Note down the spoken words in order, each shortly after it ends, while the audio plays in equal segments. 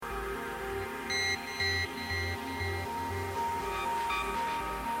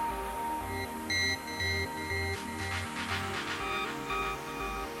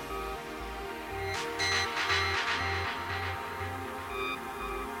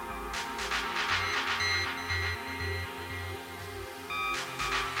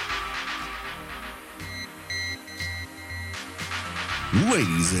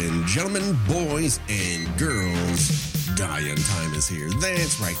Ladies and gentlemen, boys and girls, Dying Time is here.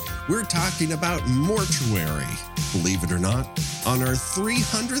 That's right. We're talking about Mortuary, believe it or not, on our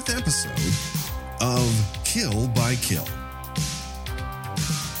 300th episode of Kill by Kill.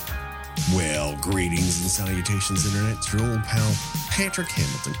 Well, greetings and salutations, Internet. It's your old pal, Patrick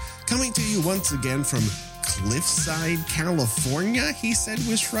Hamilton, coming to you once again from Cliffside, California, he said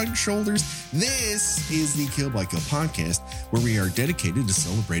with shrugged shoulders. This is the Kill by Kill podcast, where we are dedicated to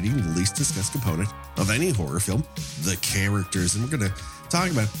celebrating the least discussed component of any horror film, the characters. And we're going to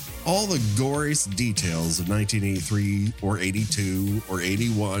talk about all the goriest details of 1983 or 82 or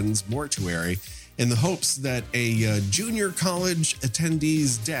 81's Mortuary, in the hopes that a junior college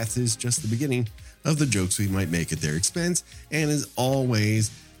attendee's death is just the beginning of the jokes we might make at their expense. And as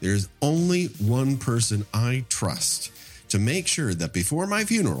always, there's only one person I trust to make sure that before my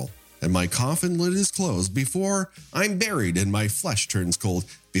funeral and my coffin lid is closed, before I'm buried and my flesh turns cold,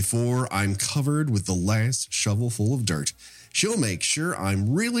 before I'm covered with the last shovelful of dirt, she'll make sure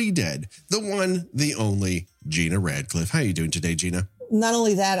I'm really dead. The one, the only, Gina Radcliffe. How are you doing today, Gina? Not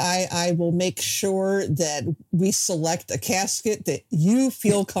only that, I will make sure that we select a casket that you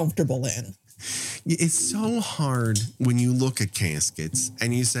feel comfortable in. It's so hard when you look at caskets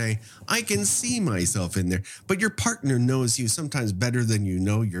and you say, I can see myself in there, but your partner knows you sometimes better than you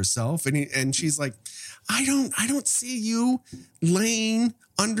know yourself. And she's like, I don't see you laying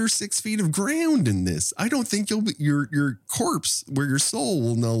under 6 feet of ground in this. I don't think your corpse, where your soul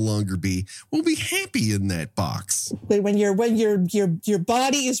will no longer be, will be happy in that box. But when your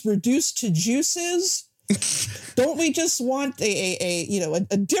body is reduced to juices, don't we just want a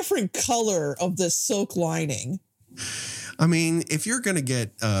different color of the silk lining? I mean, if you're going to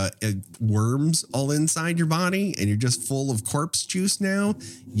get worms all inside your body and you're just full of corpse juice now,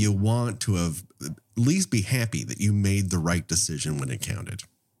 you want to have at least be happy that you made the right decision when it counted.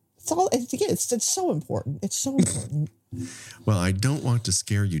 It's so important. It's so important. Well, I don't want to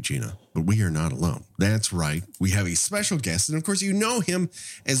scare you, Gina, but we are not alone. That's right. We have a special guest. And of course, you know him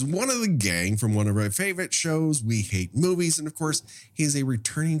as one of the gang from one of our favorite shows, We Hate Movies. And of course, he's a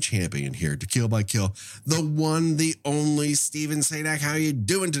returning champion here to Kill by Kill. The one, the only Steven Sajdak. How are you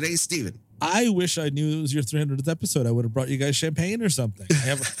doing today, Steven? I wish I knew it was your 300th episode. I would have brought you guys champagne or something.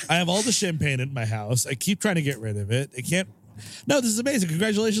 I have all the champagne in my house. I keep trying to get rid of it. I can't. No, this is amazing.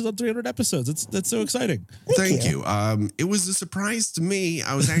 Congratulations on 300 episodes. That's so exciting. Thank you. It was a surprise to me.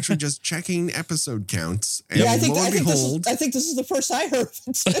 I was actually just checking episode counts. And I think this is the first I heard of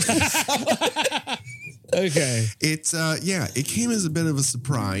it. Okay. It came as a bit of a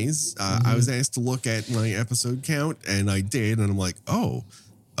surprise. I was asked to look at my episode count, and I did, and I'm like, all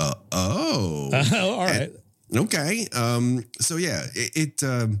right. Okay. So yeah, it's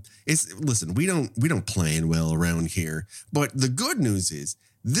listen, we don't plan well around here, but the good news is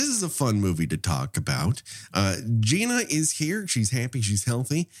this is a fun movie to talk about. Gina is here. She's happy. She's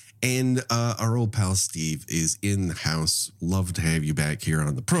healthy. And our old pal Steve is in the house. Love to have you back here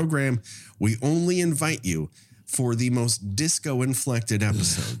on the program. We only invite you for the most disco-inflected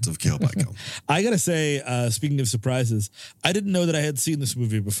episodes of Kill by Kill. I gotta say, speaking of surprises, I didn't know that I had seen this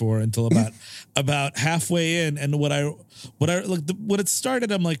movie before until about halfway in, and when it started,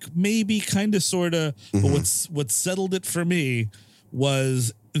 I'm like, maybe, kind of, sort of. But what settled it for me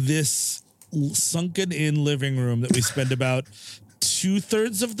was this sunken-in living room that we spend about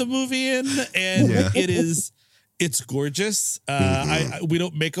 2/3 of the movie in, and It's gorgeous. We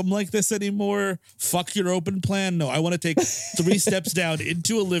don't make them like this anymore. Fuck your open plan. No, I want to take 3 steps down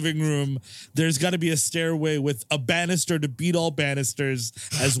into a living room. There's got to be a stairway with a banister to beat all banisters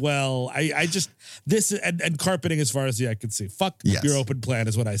as well. This and carpeting as far as the eye can see. Fuck your open plan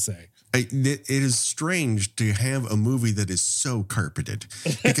is what I say. It is strange to have a movie that is so carpeted,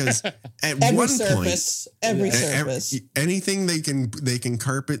 because at every surface, anything they can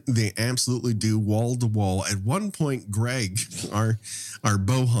carpet, they absolutely do, wall to wall. At one point, Greg, our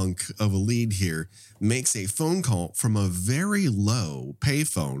bohunk of a lead here, makes a phone call from a very low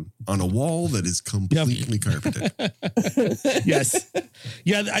payphone on a wall that is completely carpeted. Yes.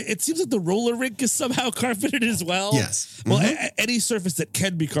 Yeah, it seems like the roller rink is somehow carpeted as well. Yes. Well, any surface that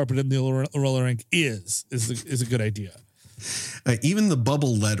can be carpeted in the roller rink is a good idea. Even the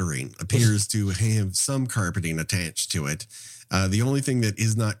bubble lettering appears to have some carpeting attached to it. The only thing that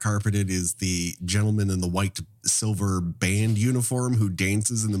is not carpeted is the gentleman in the white silver band uniform who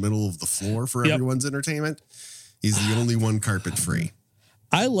dances in the middle of the floor for everyone's entertainment. He's the only one carpet free.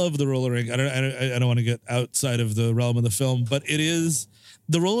 I love the roller rink. I don't want to get outside of the realm of the film, but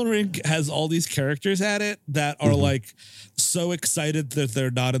the roller rink has all these characters at it that are like so excited that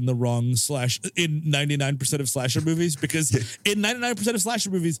they're not in the wrong in 99% of slasher movies, because in 99% of slasher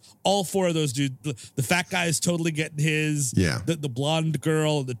movies, all four of those dudes, the fat guy is totally getting his, the blonde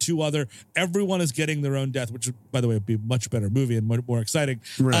girl, the two other, everyone is getting their own death, which by the way would be a much better movie and much more exciting.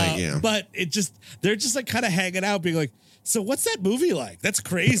 Right. But they're just like kind of hanging out being like, so what's that movie like? That's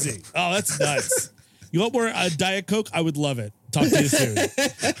crazy. Oh, that's nuts. You want more Diet Coke? I would love it. Talk to you soon.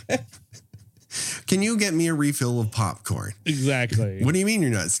 Can you get me a refill of popcorn? Exactly. What do you mean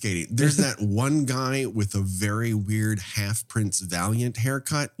you're not skating? There's that one guy with a very weird half Prince Valiant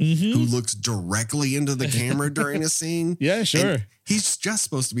haircut who looks directly into the camera during a scene. Yeah, sure. And he's just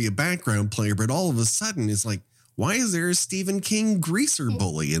supposed to be a background player, but all of a sudden it's like, why is there a Stephen King greaser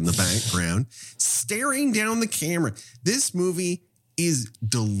bully in the background staring down the camera? This movie is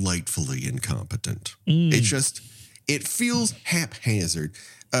delightfully incompetent. It feels haphazard.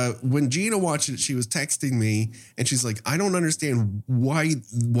 When Gina watched it, she was texting me and she's like, I don't understand why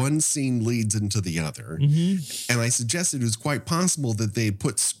one scene leads into the other. And I suggested it was quite possible that they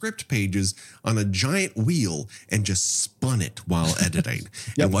put script pages on a giant wheel and just spun it while editing.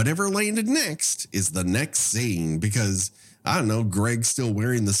 And whatever landed next is the next scene, because I don't know, Greg's still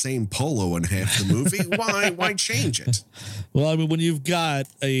wearing the same polo in half the movie. Why change it? Well, I mean, when you've got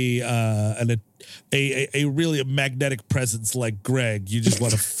a really magnetic presence like Greg, you just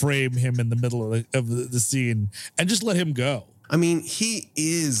want to frame him in the middle of the scene and just let him go. I mean, he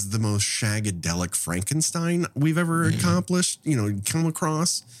is the most shagadelic Frankenstein we've ever accomplished, come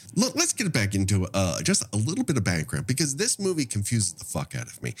across. Look, let's get back into just a little bit of background, because this movie confuses the fuck out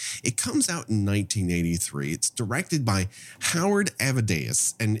of me. It comes out in 1983. It's directed by Howard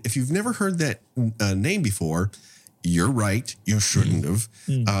Amadeus. And if you've never heard that name before, you're right. You shouldn't have.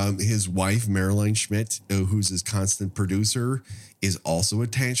 His wife, Marilyn Schmidt, who's his constant producer, is also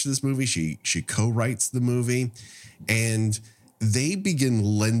attached to this movie. She co-writes the movie. And they begin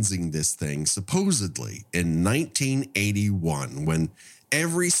lensing this thing supposedly in 1981, when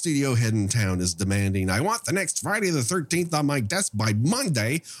every studio head in town is demanding, I want the next Friday the 13th on my desk by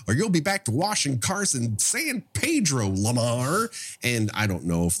Monday, or you'll be back to washing cars in San Pedro, Lamar. And I don't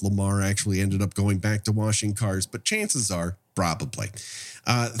know if Lamar actually ended up going back to washing cars, but chances are probably.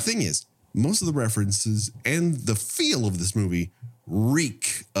 The thing is, most of the references and the feel of this movie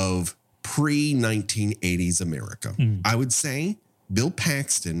reek of pre-1980s America. I would say Bill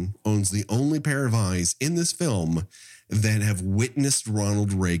Paxton owns the only pair of eyes in this film that have witnessed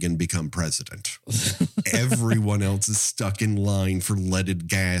Ronald Reagan become president. Everyone else is stuck in line for leaded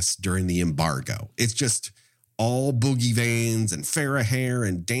gas during the embargo. It's just all boogie vans and Farrah hair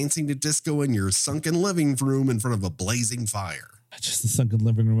and dancing to disco in your sunken living room in front of a blazing fire. Just the sunken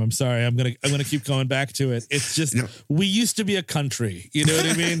living room. I'm sorry. I'm gonna keep going back to it. It's just we used to be a country. You know what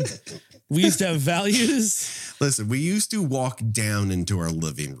I mean? We used to have values. Listen, we used to walk down into our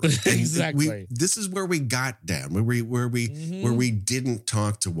living room. Exactly. This is where we got down, where we didn't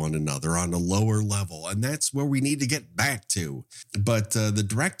talk to one another on a lower level, and that's where we need to get back to. But the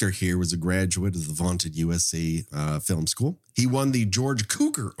director here was a graduate of the vaunted USC Film School. He won the George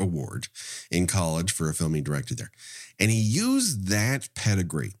Cukor Award in college for a film he directed there, and he used that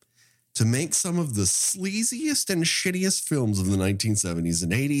pedigree to make some of the sleaziest and shittiest films of the 1970s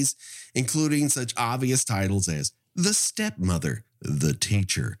and 80s, including such obvious titles as The Stepmother, The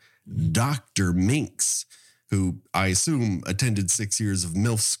Teacher, Dr. Minx, who I assume attended 6 years of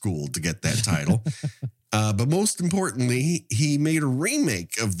MILF school to get that title. But most importantly, he made a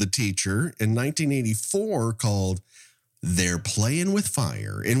remake of The Teacher in 1984 called They're Playing with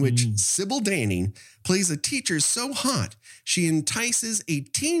Fire, in which Sybil Danning plays a teacher so hot she entices a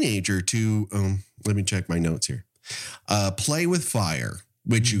teenager to, let me check my notes here, play with fire,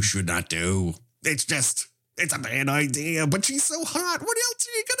 which you should not do. It's a bad idea, but she's so hot. What else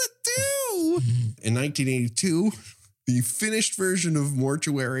are you going to do? In 1982, the finished version of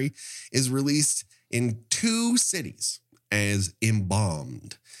Mortuary is released in 2 cities as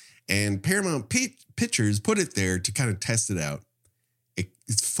Embalmed. And Paramount Pictures put it there to kind of test it out.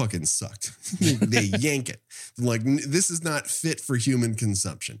 It's fucking sucked. They yank it. Like, this is not fit for human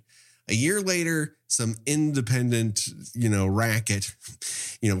consumption. A year later, some independent, racket,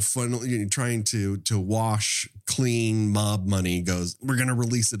 trying to wash clean mob money goes, we're going to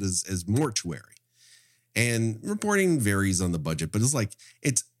release it as Mortuary. And reporting varies on the budget, but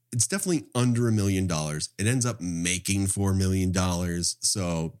it's definitely under $1 million. It ends up making $4 million.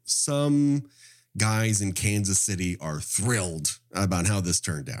 So some guys in Kansas City are thrilled about how this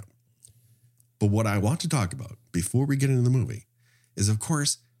turned out. But what I want to talk about before we get into the movie is, of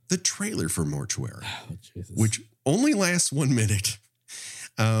course, the trailer for Mortuary, Jesus. which only lasts 1 minute.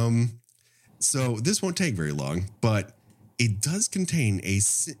 So this won't take very long, but it does contain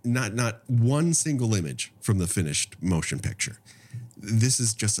not one single image from the finished motion picture. This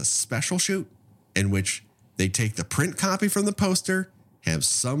is just a special shoot in which they take the print copy from the poster, have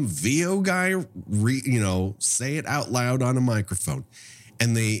some VO guy say it out loud on a microphone,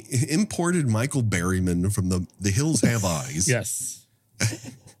 and they imported Michael Berryman from The Hills Have Eyes. Yes.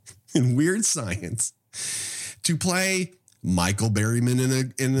 In Weird Science to play Michael Berryman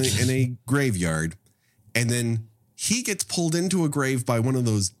in a graveyard, and then he gets pulled into a grave by one of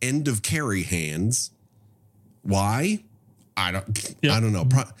those end of carry hands. Why? I don't know.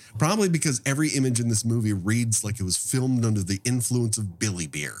 Probably because every image in this movie reads like it was filmed under the influence of Billy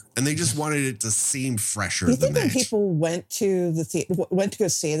Beer, and they just wanted it to seem fresher Do you than think when that. people went to went to go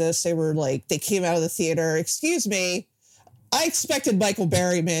see this, they were like, they came out of the theater, excuse me, I expected Michael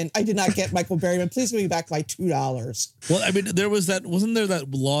Berryman. I did not get Michael Berryman. Please give me back my $2. Well, I mean, wasn't there that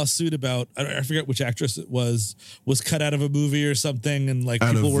lawsuit about, I forget which actress it was cut out of a movie or something, and like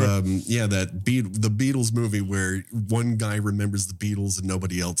The Beatles movie where one guy remembers the Beatles and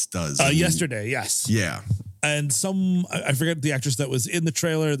nobody else does. Yesterday, yes. Yeah. And I forget the actress that was in the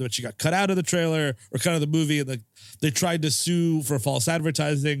trailer, but she got cut out of the trailer or cut out of the movie, and they tried to sue for false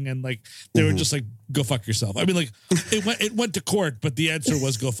advertising, and like they were just like, go fuck yourself. I mean, like it went to court, but the answer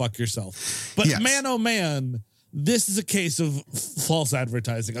was go fuck yourself. But yes. Man, oh man, this is a case of false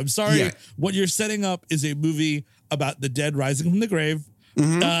advertising. I'm sorry. Yeah. What you're setting up is a movie about the dead rising from the grave.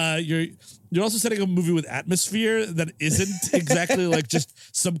 You're also setting up a movie with atmosphere that isn't exactly like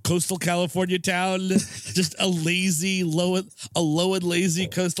just some coastal California town, just a low and lazy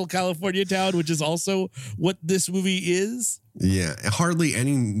coastal California town, which is also what this movie is. Yeah, hardly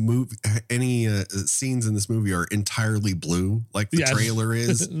any scenes in this movie are entirely blue like the trailer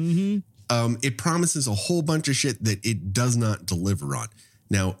is. It promises a whole bunch of shit that it does not deliver on.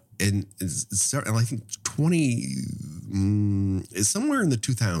 Now, I think is somewhere in the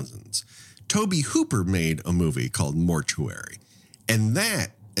 2000s, Tobe Hooper made a movie called Mortuary, and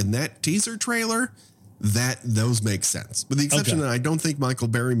that teaser trailer, those make sense, with the exception that I don't think Michael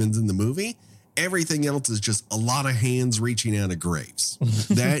Berryman's in the movie. Everything else is just a lot of hands reaching out of graves.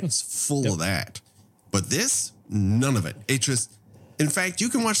 That's full of that. But this, none of it. It just, in fact, you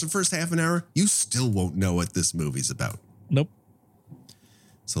can watch the first half an hour, you still won't know what this movie's about. Nope.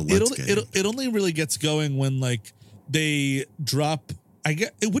 So it only really gets going when like they drop. I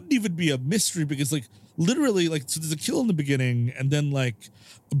get it wouldn't even be a mystery because like literally like so there's a kill in the beginning and then like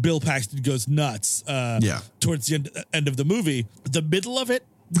Bill Paxton goes nuts. Towards the end of the movie, the middle of it,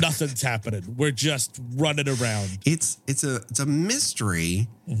 nothing's happening. We're just running around. It's a mystery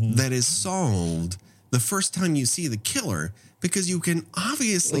that is solved the first time you see the killer, because you can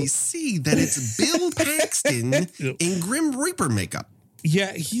obviously see that it's Bill Paxton in Grim Reaper makeup.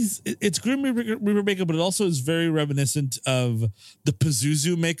 Yeah, it's Grim Reaper makeup, but it also is very reminiscent of the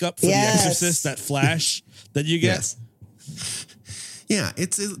Pazuzu makeup for The Exorcist, that flash that you get. Yes. Yeah,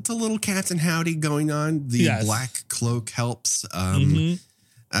 it's a little Cats and Howdy going on. The black cloak helps.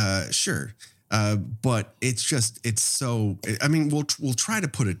 Sure. But it's so, I mean, we'll try to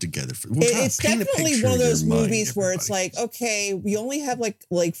put it together. It's definitely one of those movies where it's like, okay, we only have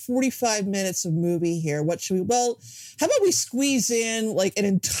like 45 minutes of movie here. What should we, how about we squeeze in like an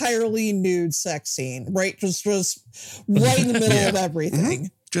entirely nude sex scene, right? Just right in the middle of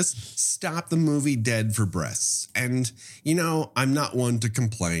everything. Just stop the movie dead for breasts. And, I'm not one to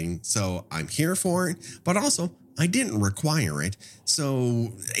complain, so I'm here for it. But also, I didn't require it,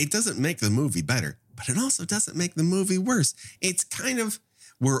 so it doesn't make the movie better, but it also doesn't make the movie worse. It's kind of,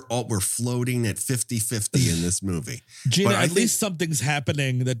 we're floating at 50-50 in this movie. Gina, at least something's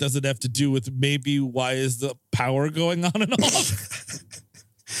happening that doesn't have to do with maybe why is the power going on and off.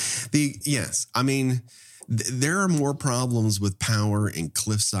 There are more problems with power in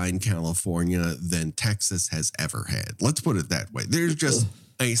Cliffside, California than Texas has ever had. Let's put it that way. There's just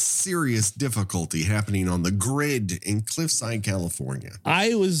a serious difficulty happening on the grid in Cliffside, California.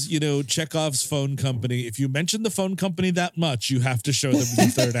 I was, Chekhov's phone company. If you mention the phone company that much, you have to show them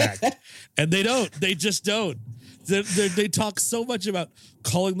the third act. And they don't. They just don't. They talk so much about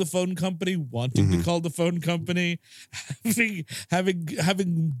calling the phone company, wanting to call the phone company,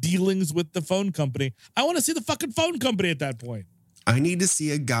 having dealings with the phone company. I want to see the fucking phone company at that point. I need to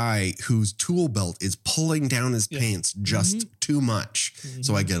see a guy whose tool belt is pulling down his pants just too much.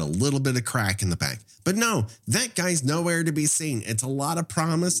 So I get a little bit of crack in the back. But no, that guy's nowhere to be seen. It's a lot of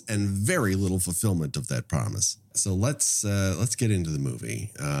promise and very little fulfillment of that promise. So let's get into the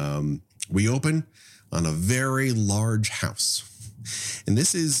movie. We open on a very large house. And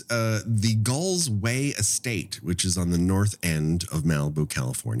this is the Gulls Way Estate, which is on the north end of Malibu,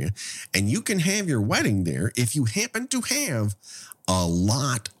 California. And you can have your wedding there if you happen to have a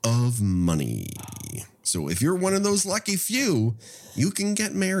lot of money. So if you're one of those lucky few, you can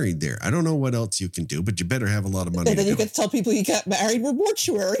get married there. I don't know what else you can do, but you better have a lot of money. And then you get to tell people you got married where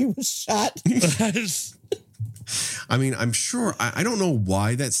Mortuary was shot. I mean, I'm sure, I don't know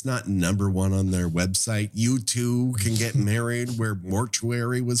why that's not number one on their website. You too can get married where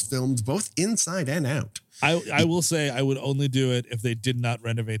Mortuary was filmed, both inside and out. I will say I would only do it if they did not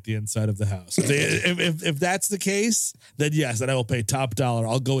renovate the inside of the house. If that's the case, then yes, then I will pay top dollar.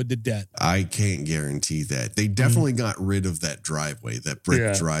 I'll go into debt. I can't guarantee that. They definitely got rid of that driveway. That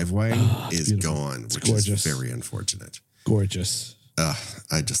brick driveway is gone, which is very unfortunate. Gorgeous.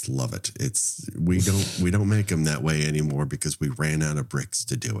 I just love it. We don't make them that way anymore because we ran out of bricks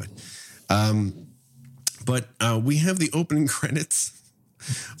to do it. But we have the opening credits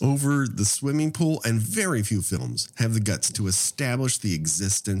over the swimming pool, and very few films have the guts to establish the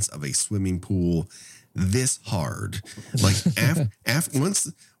existence of a swimming pool this hard. Like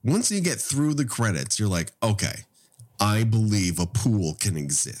once you get through the credits, you're like, okay, I believe a pool can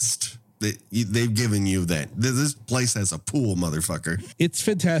exist. They've given you that. This place has a pool, motherfucker. It's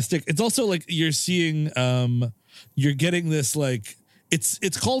fantastic. It's also like you're seeing, you're getting this like,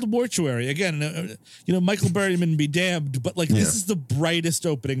 it's called Mortuary. Again, Michael Berryman be damned, but like this is the brightest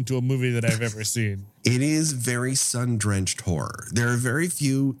opening to a movie that I've ever seen. It is very sun-drenched horror. There are very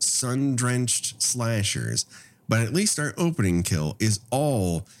few sun-drenched slashers, but at least our opening kill is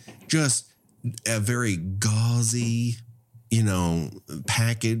all just a very gauzy,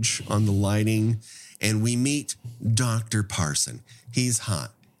 package on the lighting. And we meet Dr. Parson. He's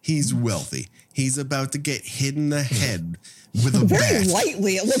hot. He's wealthy. He's about to get hit in the head with a very bat.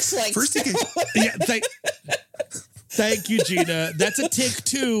 lightly. It looks like first he gets, Thank you, Gina. That's a take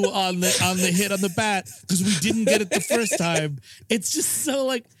 2 on the hit on the bat because we didn't get it the first time. It's just so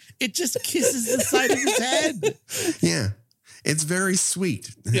like it just kisses the side of his head. Yeah, it's very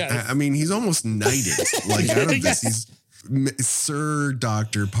sweet. Yeah, I mean, he's almost knighted. Like out of this, he's Sir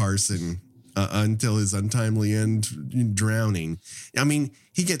Dr. Parson until his untimely end, drowning. I mean,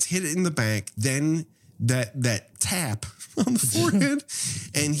 he gets hit in the back, then that tap on the forehead,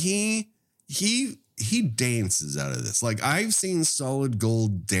 and he dances out of this. Like I've seen solid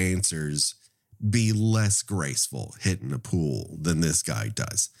gold dancers be less graceful hitting a pool than this guy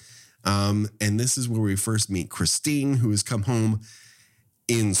does. And this is where we first meet Christine, who has come home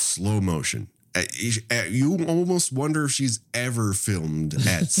in slow motion. You almost wonder if she's ever filmed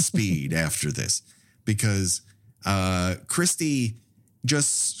at speed after this, because Christy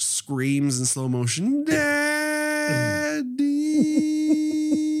just screams in slow motion, "Daddy,"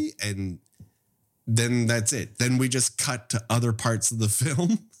 and then that's it. Then we just cut to other parts of the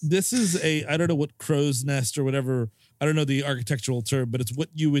film. This is I don't know what crow's nest or whatever. I don't know the architectural term, but it's what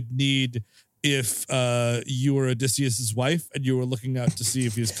you would need if you were Odysseus's wife and you were looking out to see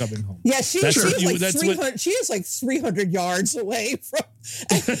if he was coming home. Yeah, she is like 300 yards away from,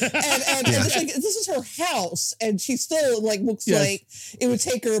 and this is her house, and she still like looks like it would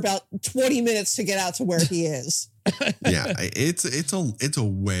take her about 20 minutes to get out to where he is. Yeah, it's a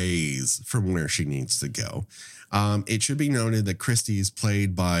ways from where she needs to go. It should be noted that Christy is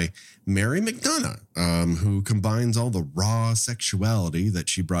played by Mary McDonough, who combines all the raw sexuality that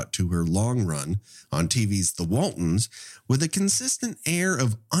she brought to her long run on TV's The Waltons with a consistent air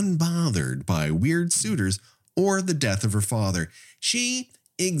of unbothered by weird suitors or the death of her father. She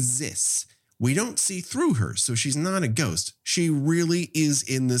exists. We don't see through her, so she's not a ghost. She really is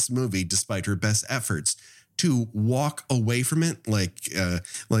in this movie, despite her best efforts to walk away from it, like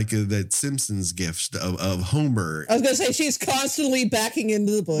that Simpsons gift of Homer. I was going to say she's constantly backing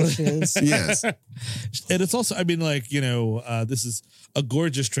into the bushes. Yes. And it's also, I mean, like, this is a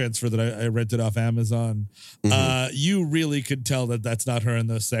gorgeous transfer that I rented off Amazon. Mm-hmm. You really could tell that that's not her in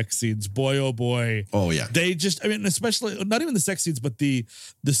those sex scenes. Boy, oh boy. Oh, yeah. They just, I mean, especially, not even the sex scenes, but the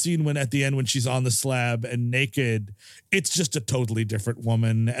scene when at the end when she's on the slab and naked, it's just a totally different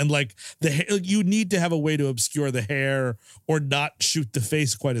woman. And like you need to have a way to obscure the hair or not shoot the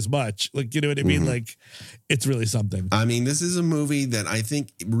face quite as much. Like, you know what I mean? Mm-hmm. Like, it's really something. I mean, this is a movie that I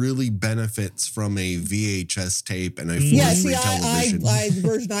think really benefits from a VHS tape and a television. The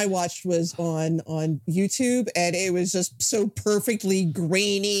version I watched was on YouTube, and it was just so perfectly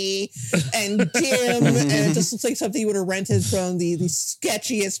grainy and dim, and it just looks like something you would have rented from the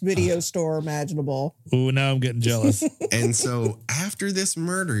sketchiest video store imaginable. Ooh, now I'm getting jealous. And so after this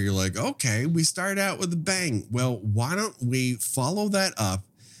murder, you're like, okay, we start out with a bang. Well, why don't we follow that up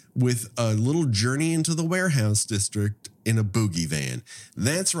with a little journey into the warehouse district in a boogie van.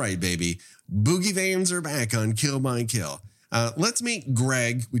 That's right, baby. Boogie vans are back on Kill by Kill. Let's meet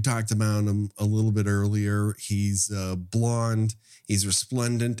Greg. We talked about him a little bit earlier. He's blonde. He's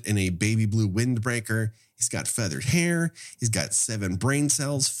resplendent in a baby blue windbreaker. He's got feathered hair. He's got 7 brain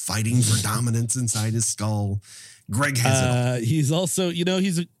cells fighting for dominance inside his skull. Greg has it all. He's also,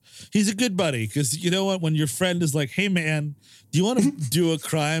 he's a good buddy, because you know what? When your friend is like, hey, man, do you want to do a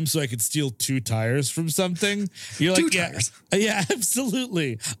crime so I could steal 2 tires from something? You're like, yeah,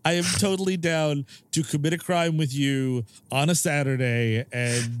 absolutely. I am totally down to commit a crime with you on a Saturday,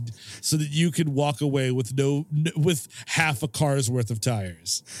 and so that you can walk away with with half a car's worth of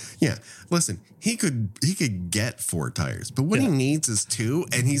tires. Yeah. Listen, he could get 4 tires, but what he needs is 2,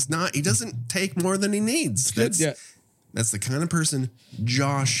 and he doesn't take more than he needs. That's the kind of person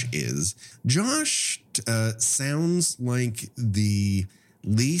Josh is. Josh sounds like the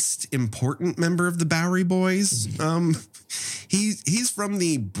least important member of the Bowery Boys. He's from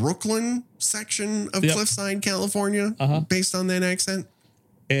the Brooklyn section of Cliffside, California, based on that accent.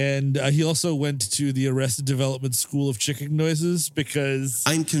 And he also went to the Arrested Development School of Chicken Noises, because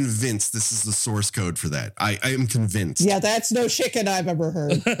I'm convinced this is the source code for that. I am convinced. Yeah, that's no chicken I've ever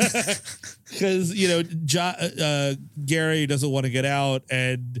heard. Because, Gary doesn't want to get out,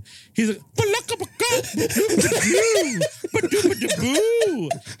 and he's like,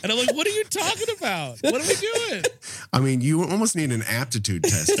 and I'm like, what are you talking about? What are we doing? I mean, you almost need an aptitude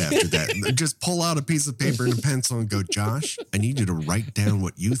test after that. Just pull out a piece of paper and a pencil and go, Josh, I need you to write down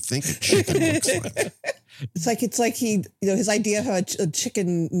what you think a chicken looks like. It's like he, his idea of how a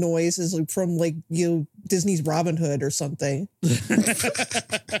chicken noise is from Disney's Robin Hood or something.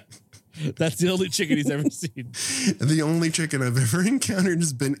 That's the only chicken he's ever seen. The only chicken I've ever encountered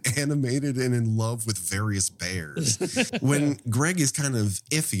has been animated and in love with various bears. When Greg is kind of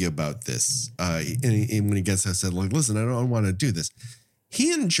iffy about this, and when he gets said, like, listen, I don't want to do this.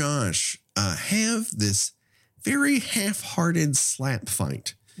 He and Josh have this very half-hearted slap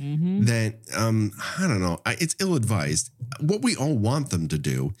fight that, I don't know, it's ill-advised. What we all want them to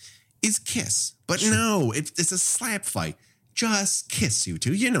do is kiss. But no, it's a slap fight. Just kiss, you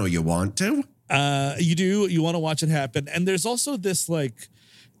two. You know you want to. You do. You want to watch it happen. And there's also this,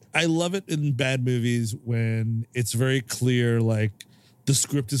 I love it in bad movies when it's very clear, the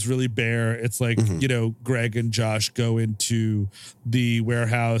script is really bare. It's like, Greg and Josh go into the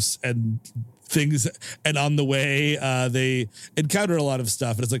warehouse and things, and on the way, they encounter a lot of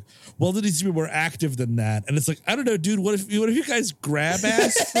stuff. And it's like, well, there needs to be more active than that. And it's like, I don't know, dude, what if you guys grab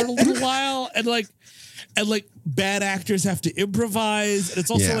ass for a little while and bad actors have to improvise. And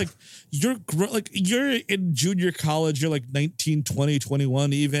it's also you're in junior college. You're like 19, 20,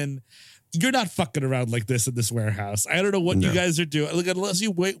 21 even. You're not fucking around like this in this warehouse. I don't know what you guys are doing. Unless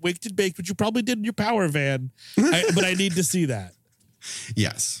you waked and baked, which you probably did in your power van. But I need to see that.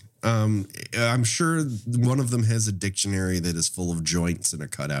 Yes. I'm sure one of them has a dictionary that is full of joints and a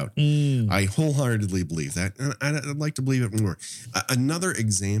cutout. I wholeheartedly believe that. And I'd like to believe it more. Another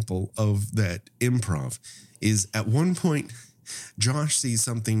example of that improv is at one point, Josh sees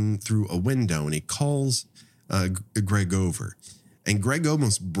something through a window and he calls Greg over. And Greg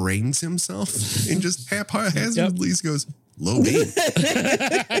almost brains himself and just haphazardly goes, low beam.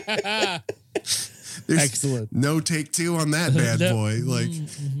 There's excellent. No take 2 on that bad boy.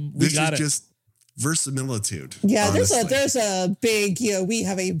 This is just verisimilitude. Yeah, there's a big, we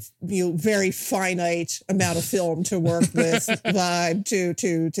have a very finite amount of film to work with vibe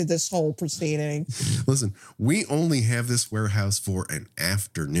to this whole proceeding. Listen, we only have this warehouse for an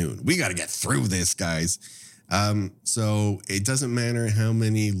afternoon. We got to get through this, guys. So it doesn't matter how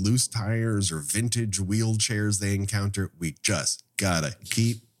many loose tires or vintage wheelchairs they encounter. We just gotta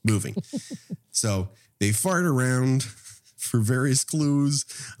keep moving. So they fart around for various clues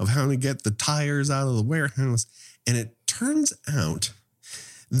of how to get the tires out of the warehouse. And it turns out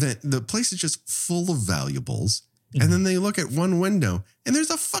that the place is just full of valuables. And then they look at one window and there's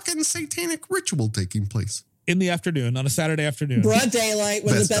a fucking satanic ritual taking place. In the afternoon, on a Saturday afternoon. Broad daylight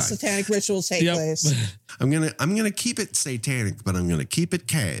when the best satanic rituals take place. I'm gonna keep it satanic, but I'm gonna keep it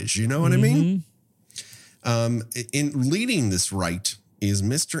cash. You know what I mean? In leading this rite is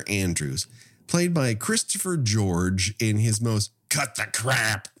Mr. Andrews, played by Christopher George in his most cut the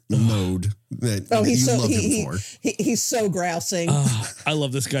crap mode that he's so grousing. I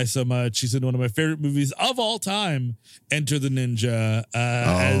love this guy so much. He's in one of my favorite movies of all time, Enter the Ninja,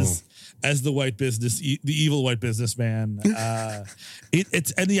 as the the evil white businessman.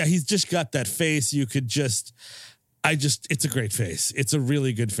 He's just got that face. You could just, it's a great face. It's a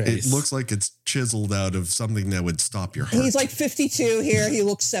really good face. It looks like it's chiseled out of something that would stop your heart. He's like 52 here. He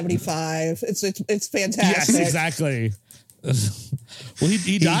looks 75. It's fantastic. Yes, exactly. Well,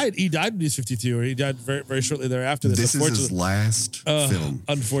 he died. He died when he was 52, or he died very, very shortly thereafter. This is his last film.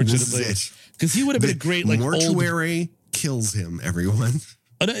 Unfortunately, because he would have been a great Mortuary kills him. Everyone.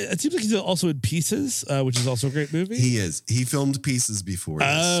 It seems like he's also in Pieces, which is also a great movie. He is. He filmed Pieces before this.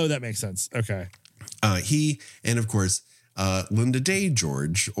 Oh, that makes sense. Okay. He, and of course, Linda Day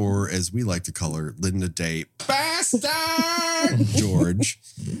George, or as we like to call her, Linda Day Bastard George.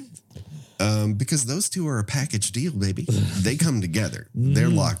 Because those two are a package deal, baby. They come together. They're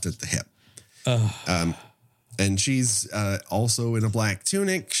locked at the hip. And she's also in a black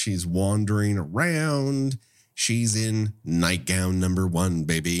tunic. She's wandering around. She's in nightgown number 1,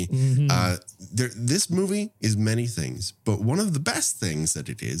 baby. This movie is many things, but one of the best things that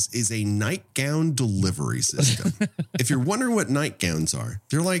it is a nightgown delivery system. If you're wondering what nightgowns are,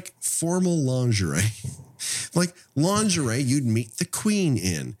 they're like formal lingerie. Like lingerie you'd meet the queen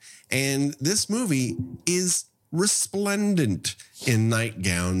in. And this movie is resplendent in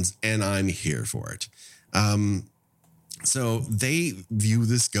nightgowns, and I'm here for it. So they view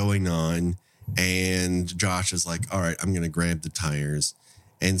this going on, and Josh is like, all right, I'm going to grab the tires.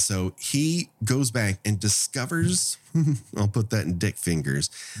 And so he goes back and discovers, I'll put that in dick fingers,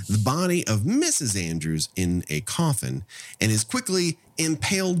 the body of Mrs. Andrews in a coffin, and is quickly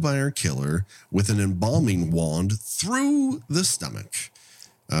impaled by our killer with an embalming wand through the stomach.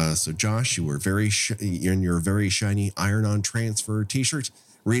 So Josh, you were in your very shiny iron-on transfer t-shirt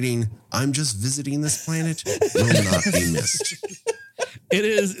reading, "I'm just visiting this planet, will not be missed." It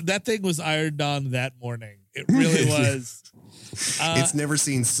is. That thing was ironed on that morning. It really was. It's never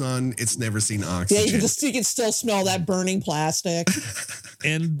seen sun. It's never seen oxygen. Yeah, you can still smell that burning plastic.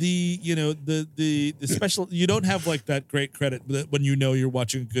 And the special, you don't have like that great credit when you're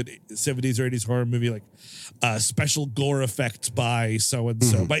watching a good 70s or 80s horror movie, like special gore effects by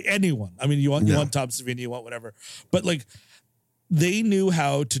so-and-so, by anyone. I mean, you want Tom Savini, you want whatever, but like, they knew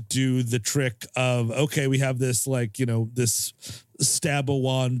how to do the trick of, okay, we have this this stab a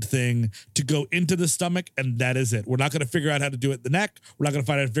wand thing to go into the stomach, and that is it. We're not going to figure out how to do it in the neck. We're not going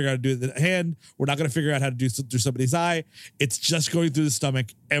to figure out how to do it in the hand. We're not going to figure out how to do it through somebody's eye. It's just going through the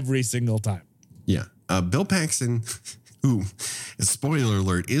stomach every single time. Yeah. Bill Paxton, who, spoiler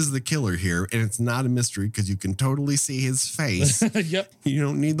alert, is the killer here, and it's not a mystery because you can totally see his face. Yep. You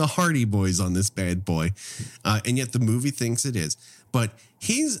don't need the Hardy Boys on this bad boy. And yet the movie thinks it is. But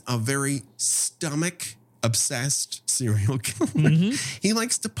he's a very stomach-obsessed serial killer. He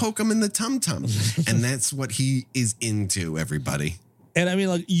likes to poke him in the tum-tum. And that's what he is into, everybody. And I mean,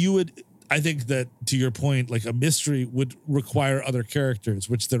 like, I think that, to your point, like a mystery would require other characters,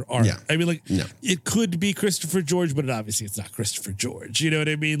 which there aren't. Yeah. I mean, like, it could be Christopher George, but obviously it's not Christopher George. You know what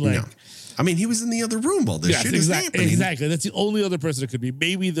I mean? Like, no. I mean, he was in the other room while this shit is happening. Exactly. That's the only other person it could be.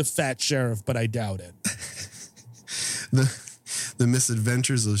 Maybe the fat sheriff, but I doubt it. The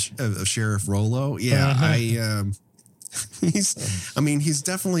misadventures of Sheriff Rollo. Yeah, he's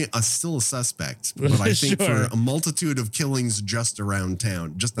definitely still a suspect, but I think for a multitude of killings just around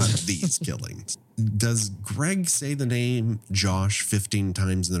town, just not these killings. Does Greg say the name Josh 15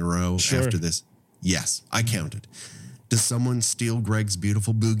 times in a row after this? Yes, I counted. Does someone steal Greg's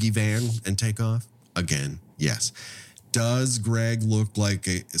beautiful boogie van and take off? Again, yes. Does Greg look like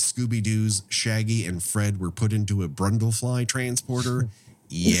a Scooby-Doo's Shaggy and Fred were put into a Brundlefly transporter?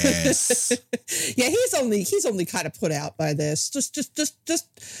 Yes. Yeah, he's only kind of put out by this. Just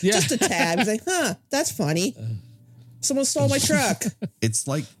a tad. He's like, that's funny. Someone stole my truck. It's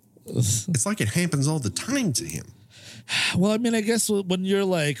like it happens all the time to him. Well, I mean, I guess when you're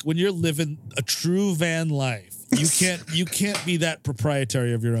living a true van life, you can't be that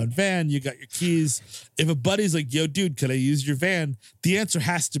proprietary of your own van. You got your keys. If a buddy's like, "Yo, dude, can I use your van?" The answer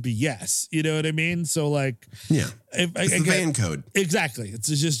has to be yes. You know what I mean? So like, yeah, it's the van code. Exactly. It's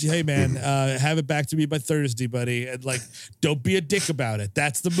just, hey man, have it back to me by Thursday, buddy, and like, don't be a dick about it.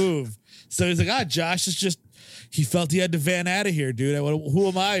 That's the move. So he's like, Josh is just, he felt he had to van out of here, dude. Who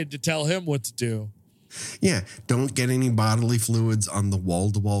am I to tell him what to do? Yeah, don't get any bodily fluids on the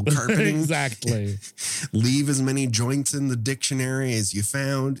wall-to-wall carpeting. Exactly. Leave as many joints in the dictionary as you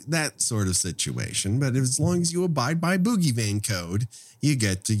found, that sort of situation. But as long as you abide by Boogie Van code, you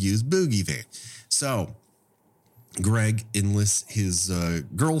get to use Boogie Van. So Greg enlists his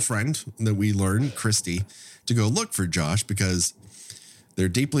girlfriend that we learn, Christy, to go look for Josh because they're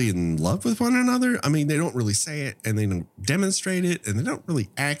deeply in love with one another. I mean, they don't really say it and they don't demonstrate it and they don't really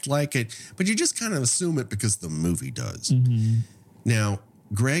act like it, but you just kind of assume it because the movie does. Now,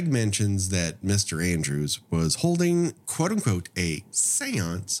 Greg mentions that Mr. Andrews was holding, quote unquote, a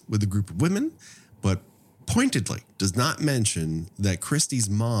seance with a group of women, but pointedly does not mention that Christy's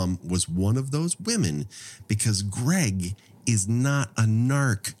mom was one of those women because Greg is not a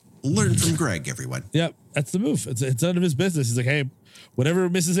narc. Learn from Greg, everyone. Yep, that's the move. It's none of his business. He's like, hey, whatever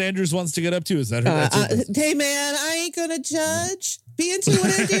Mrs. Andrews wants to get up to, is that her? Hey, man, I ain't going to judge. Be into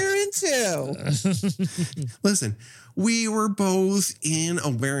whatever you're into. Listen, we were both in a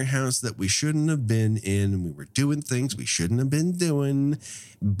warehouse that we shouldn't have been in, and we were doing things we shouldn't have been doing.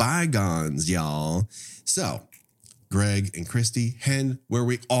 Bygones, y'all. So, Greg and Christy head where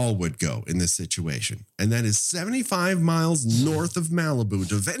we all would go in this situation, and that is 75 miles north of Malibu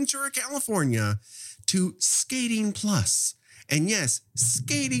to Ventura, California, to Skating Plus. And yes,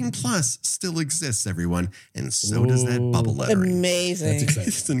 Skating Plus still exists, everyone, and so does that bubble lettering. Amazing. That's exciting.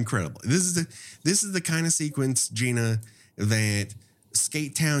 It's incredible. This is the kind of sequence, Gina, that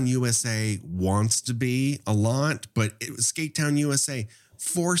Skate Town USA wants to be a lot, but Skate Town USA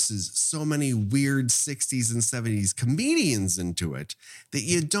forces so many weird 60s and 70s comedians into it that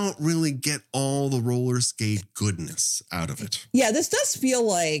you don't really get all the roller skate goodness out of it. Yeah, this does feel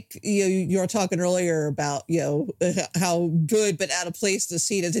like you were talking earlier about how good but out of place the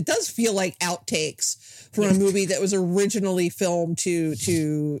scene is. It does feel like outtakes from a movie that was originally filmed to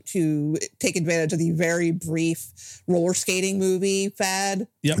take advantage of the very brief roller skating movie fad.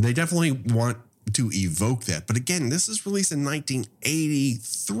 Yeah, they definitely want to evoke that. But again, this is released in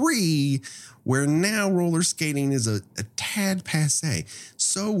 1983, where now roller skating is a tad passe.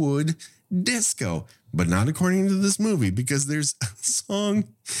 So would disco, but not according to this movie, because there's a song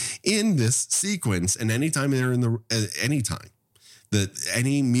in this sequence, and anytime they're in anytime that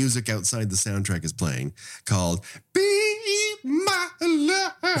any music outside the soundtrack is playing, called Be My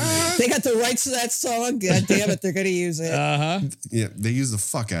Love. They got the rights to that song. God damn it, they're going to use it. Yeah, they use the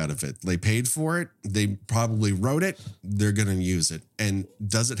fuck out of it. They paid for it. They probably wrote it. They're going to use it. And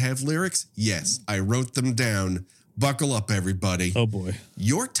does it have lyrics? Yes, I wrote them down. Buckle up, everybody. Oh, boy.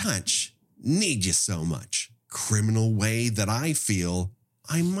 Your touch, need you so much. Criminal way that I feel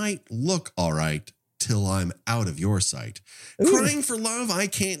I might look all right till I'm out of your sight. Ooh. Crying for love I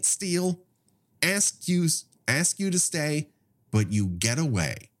can't steal. Ask you to stay, but you get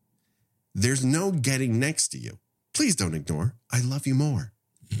away. There's no getting next to you. Please don't ignore. I love you more.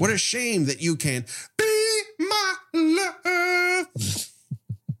 What a shame that you can't be my love.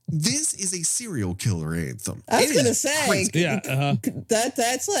 This is a serial killer anthem. I was going to say,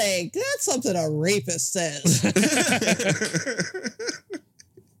 that's something a rapist says.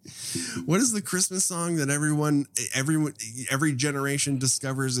 What is the Christmas song that every generation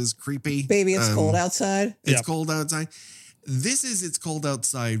discovers is creepy? Baby, it's cold outside. It's cold outside. This is It's Cold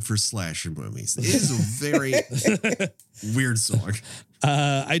Outside for slasher movies. It is a very weird song.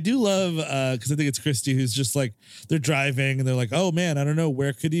 I do love, because I think it's Christy who's just like, they're driving and they're like, oh man, I don't know,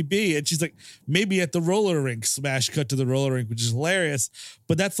 where could he be? And she's like, maybe at the roller rink, smash cut to the roller rink, which is hilarious.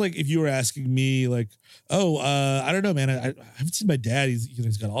 But that's like, if you were asking me like, I don't know, man, I haven't seen my dad.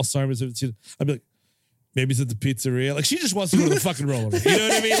 He's got Alzheimer's. I'd be like, maybe it's at the pizzeria. Like, she just wants to go to the fucking roller rink. You know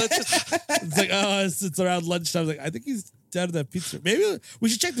what I mean? It's like, it's around lunchtime. I was like, I think he's down to that pizzeria. Maybe we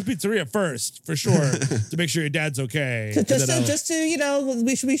should check the pizzeria first, for sure, to make sure your dad's okay. We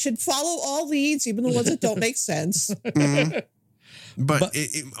should follow all leads, even the ones that don't make sense. Mm-hmm. But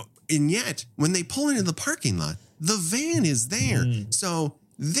and yet, when they pull into the parking lot, the van is there. So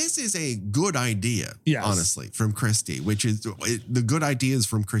this is a good idea, honestly, from Christy, which is the good ideas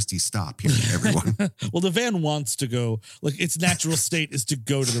from Christy stop here, everyone. Well, the van wants to go, like, its natural state is to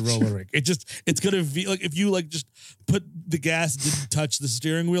go to the roller rink. It's going to be like, if you like just put the gas, didn't touch the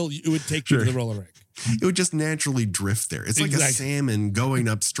steering wheel, it would take you to the roller rink. It would just naturally drift there. It's like a salmon going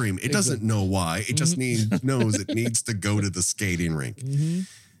upstream. It doesn't know why. It just knows it needs to go to the skating rink.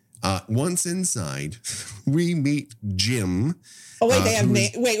 Once inside, we meet Jim. Oh, wait, they have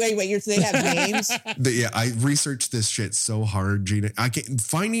names. Wait, they have names? I researched this shit so hard, Gina.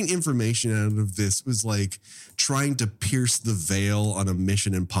 Finding information out of this was like trying to pierce the veil on a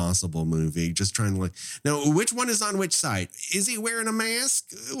Mission Impossible movie. Just trying to now, which one is on which side? Is he wearing a mask?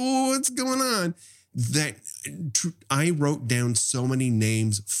 What's going on? I wrote down so many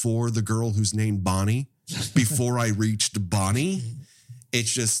names for the girl who's named Bonnie before I reached Bonnie.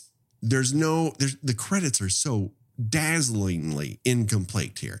 It's just, the credits are so dazzlingly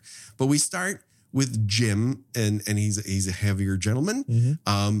incomplete here. But we start with Jim, and he's a heavier gentleman.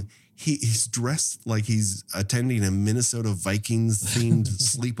 He's dressed like he's attending a Minnesota Vikings themed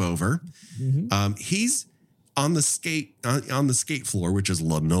sleepover. He's on the skate floor, which is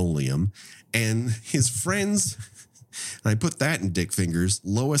linoleum, and his friends And I put that in dick fingers.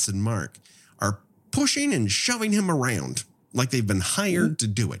 Lois and Mark are pushing and shoving him around like they've been hired to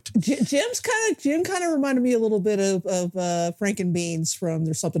do it. Jim kind of reminded me a little bit of Frank and Beans from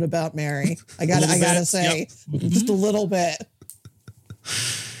There's Something About Mary. I gotta say, just a little bit.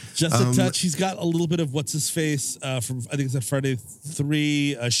 Just a touch. He's got a little bit of what's his face from I think it's a Friday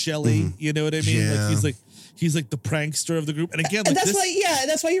 3, Shelley. You know what I mean? Yeah. Like he's like the prankster of the group. And again, and that's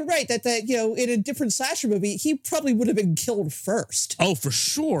why you're right. That in a different slasher movie, he probably would have been killed first. Oh, for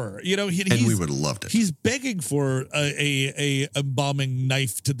sure. And we would have loved it. He's begging for a embalming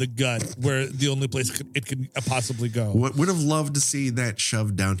knife to the gut, where the only place it can possibly go. Would have loved to see that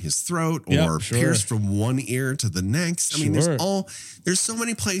shoved down his throat or pierced from one ear to the next. I mean, there's so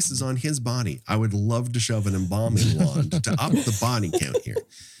many places on his body. I would love to shove an embalming wand to up the body count here.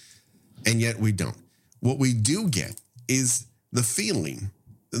 And yet we don't. What we do get is the feeling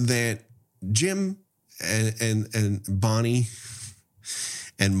that Jim and Bonnie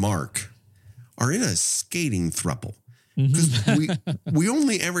and Mark are in a skating throuple. Because we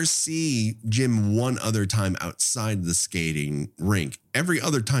only ever see Jim one other time outside the skating rink. Every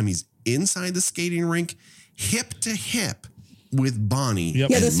other time he's inside the skating rink, hip to hip with Bonnie. Yep.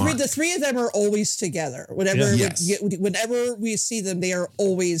 Yeah, the three of them are always together. Whenever we see them, they are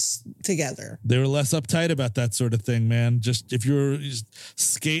always together. They were less uptight about that sort of thing, man. Just if you're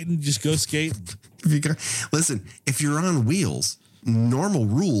skating, just go skating. If you're on wheels, normal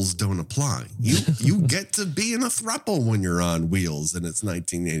rules don't apply. You get to be in a throuple when you're on wheels, and it's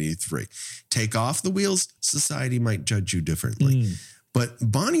 1983. Take off the wheels, society might judge you differently.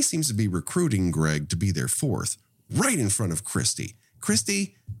 But Bonnie seems to be recruiting Greg to be their fourth, right in front of Christy.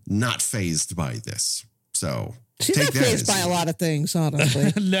 Christy, not fazed by this. So she's not fazed by a lot of things,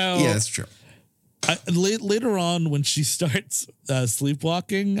 honestly. No. Yeah, that's true. Later on, when she starts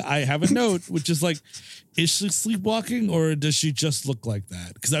sleepwalking, I have a note, which is like, is she sleepwalking or does she just look like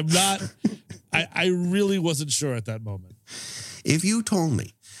that? Because I'm not, I really wasn't sure at that moment. If you told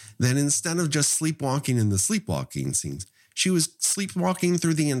me that instead of just sleepwalking in the sleepwalking scenes, she was sleepwalking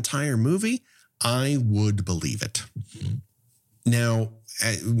through the entire movie, I would believe it. Now,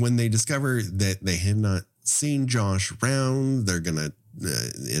 when they discover that they have not seen Josh around, they're going to,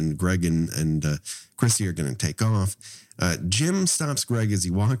 and Greg and Chrissy are going to take off. Jim stops Greg as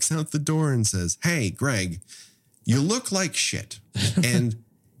he walks out the door and says, "Hey, Greg, you look like shit." And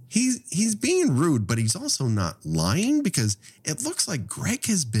he's being rude, but he's also not lying, because it looks like Greg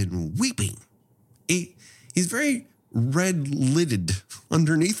has been weeping. He's very red-lidded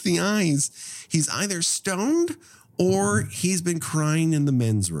underneath the eyes. He's either stoned or he's been crying in the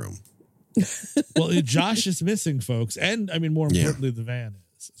men's room. Well, Josh is missing, folks. And I mean, more importantly, the van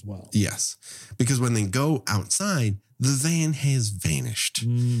is as well. Yes, because when they go outside, the van has vanished.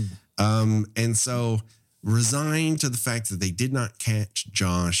 And so, resigned to the fact that they did not catch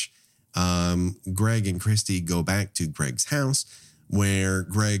Josh, Greg and Christy go back to Greg's house, where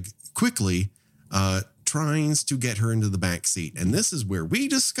Greg quickly tries to get her into the back seat. And this is where we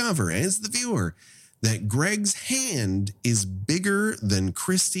discover, as the viewer, that Greg's hand is bigger than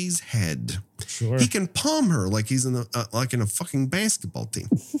Christy's head. Sure. He can palm her like he's in a fucking basketball team.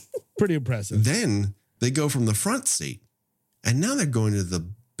 Pretty impressive. Then they go from the front seat, and now they're going to the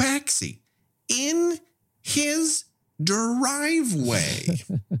back seat in his driveway,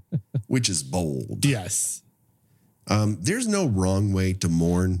 which is bold. Yes. There's no wrong way to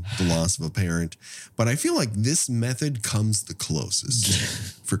mourn the loss of a parent, but I feel like this method comes the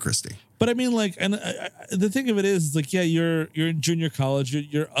closest for Christy. But I mean, like, and the thing of it is, like, yeah, you're in junior college,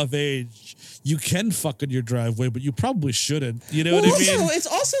 you're of age, you can fuck in your driveway, but you probably shouldn't. You know what I mean?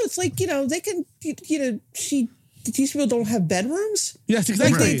 It's like, they can, these people don't have bedrooms. Yes,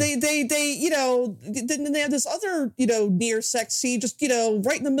 exactly. Like then they have this other, near sex scene, just,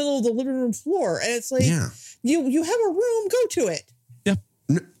 right in the middle of the living room floor, and it's like, you have a room, go to it. Yep.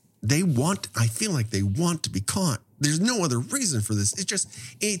 I feel like they want to be caught. There's no other reason for this.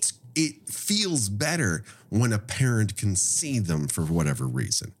 It feels better when a parent can see them for whatever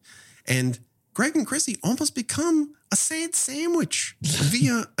reason. And Greg and Chrissy almost become a sad sandwich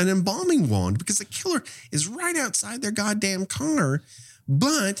via an embalming wand, because the killer is right outside their goddamn car.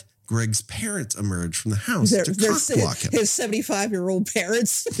 But Greg's parents emerge from the house to cock block him. His 75-year-old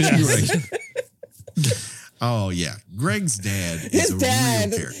parents. Oh, yeah. Greg's dad is real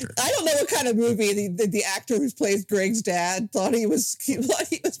character. I don't know what kind of movie the actor who plays Greg's dad thought he was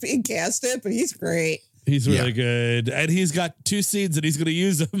being casted, but he's great. He's really good. And he's got 2 scenes and he's going to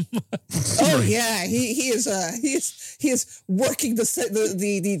use them. Yeah. He is working the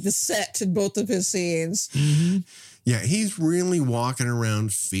set in both of his scenes. Mm-hmm. Yeah, he's really walking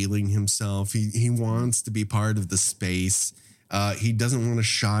around feeling himself. He wants to be part of the space. He doesn't want to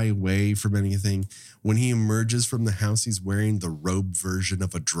shy away from anything. When he emerges from the house, he's wearing the robe version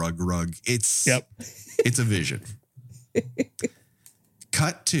of a drug rug. It's a vision.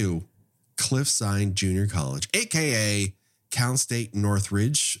 Cut to Cliffside Junior College, a.k.a. Cal State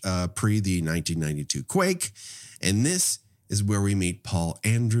Northridge, pre the 1992 quake. And this is where we meet Paul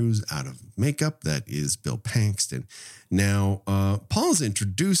Andrews out of makeup. That is Bill Paxton. Now, Paul's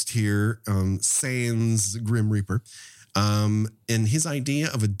introduced here, sans Grim Reaper. And his idea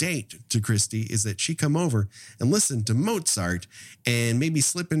of a date to Christy is that she come over and listen to Mozart and maybe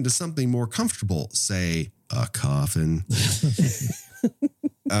slip into something more comfortable, say a coffin.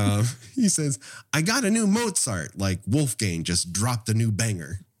 He says, I got a new Mozart, like Wolfgang just dropped a new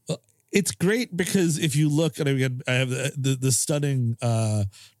banger. It's great because if you look, and again, I have the stunning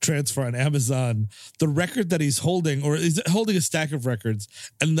transfer on Amazon, the record that he's holding, or he's holding a stack of records,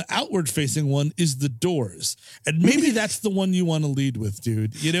 and the outward facing one is The Doors. And maybe that's the one you want to lead with,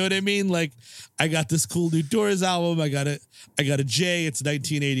 dude. You know what I mean? Like, I got this cool new Doors album. I got a J. It's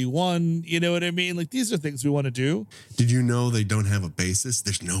 1981. You know what I mean? Like, these are things we want to do. Did you know they don't have a bassist?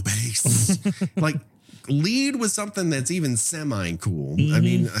 There's no bass. Like, lead with something that's even semi-cool. I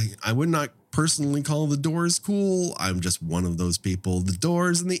mean, I would not personally call the Doors cool. I'm just one of those people. The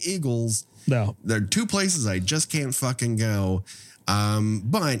Doors and the Eagles. No. They're two places I just can't fucking go.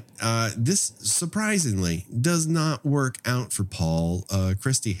 But this surprisingly does not work out for Paul.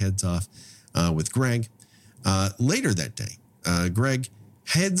 Christy heads off with Greg. Later that day, Greg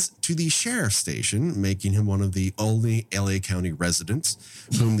heads to the sheriff's station, making him one of the only LA County residents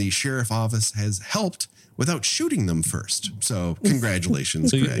whom the sheriff office has helped without shooting them first. So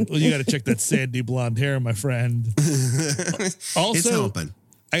congratulations, Greg. You got to check that sandy blonde hair, my friend. Also, it's helping.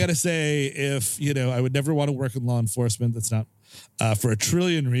 I got to say, if, I would never want to work in law enforcement. That's not for a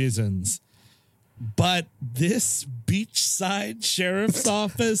trillion reasons. But this beachside sheriff's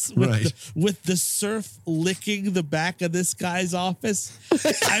office with the surf licking the back of this guy's office,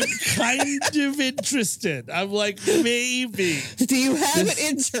 I'm kind of interested. I'm like, maybe. Do you have an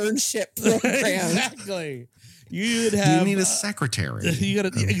internship program? Exactly. You need a secretary.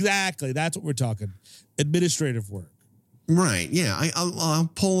 Exactly. That's what we're talking. Administrative work. Right. Yeah. I'll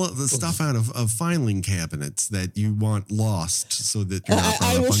pull the stuff out of filing cabinets that you want lost so that you're not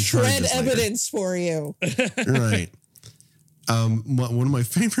I will shred evidence for you. Right. One of my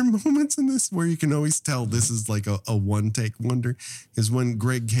favorite moments in this, where you can always tell this is like a one take wonder, is when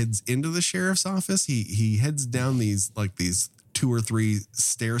Greg heads into the sheriff's office. He heads down these 2 or 3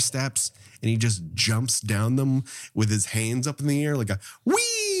 stair steps, and he just jumps down them with his hands up in the air like a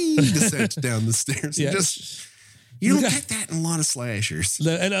whee descent down the stairs. Yeah. You don't get that in a lot of slashers.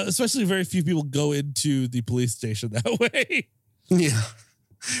 And especially very few people go into the police station that way. Yeah.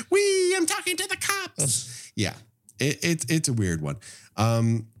 I'm talking to the cops. Yeah. It's a weird one.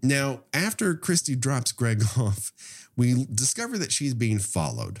 Now, after Christy drops Greg off, we discover that she's being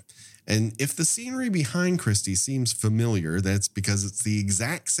followed. And if the scenery behind Christy seems familiar, that's because it's the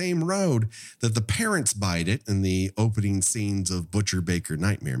exact same road that the parents bide it in the opening scenes of Butcher, Baker,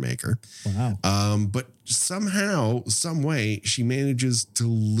 Nightmare Maker. Wow. But somehow, some way, she manages to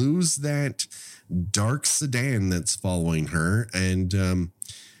lose that dark sedan that's following her. And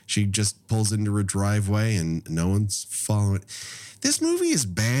she just pulls into her driveway and no one's following. This movie is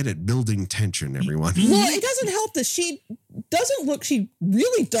bad at building tension, everyone. Well, it doesn't help that she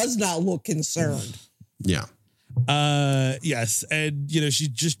really does not look concerned. Yeah. Yes. And, she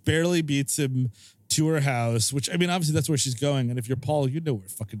just barely beats him to her house, which, I mean, obviously that's where she's going. And if you're Paul, you know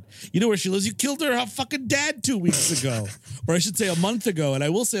where she lives. You killed her fucking dad 2 weeks ago, or I should say a month ago. And I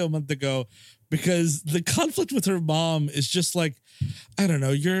will say a month ago, because the conflict with her mom is just like, I don't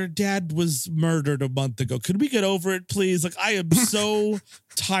know, your dad was murdered a month ago. Could we get over it, please? Like, I am so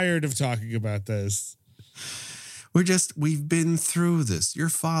tired of talking about this. We've been through this. Your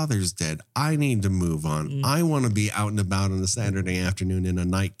father's dead. I need to move on. I want to be out and about on a Saturday afternoon in a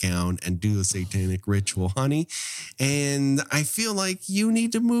nightgown and do a satanic ritual, honey. And I feel like you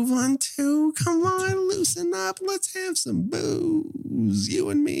need to move on too. Come on, loosen up. Let's have some booze. You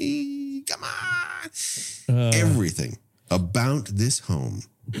and me. Come on. Everything about this home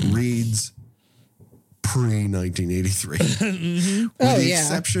reads pre-1983. With the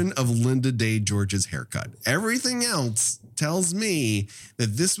exception of Linda Day George's haircut. Everything else tells me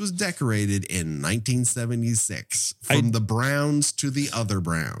that this was decorated in 1976 from the Browns to the other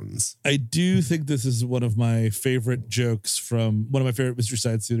Browns. I do think this is one of my favorite jokes from one of my favorite Mystery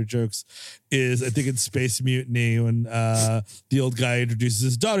Science Theater jokes is, I think, in Space Mutiny when the old guy introduces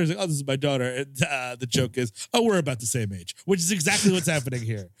his daughter. He's like, "Oh, this is my daughter." And the joke is, "Oh, we're about the same age," which is exactly what's happening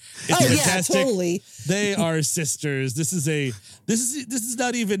here. It's fantastic. Yeah, totally. They are sisters. This is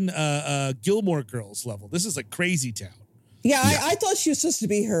not even Gilmore Girls level. This is like Crazy Town. Yeah, I thought she was supposed to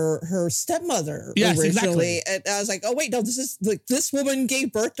be her stepmother originally. Exactly. And I was like, oh, wait, no, this is like this woman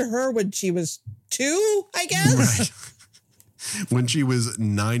gave birth to her when she was 2, I guess. Right. When she was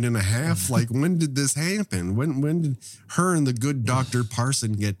 9.5. Like, when did this happen? When did her and the good Dr.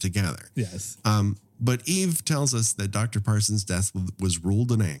 Parson get together? Yes. But Eve tells us that Dr. Parson's death was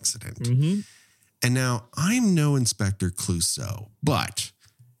ruled an accident. Mm-hmm. And now, I'm no Inspector Clouseau, but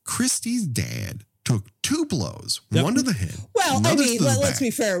Christy's dad took 2 blows, one to the head. Well, I mean, let's be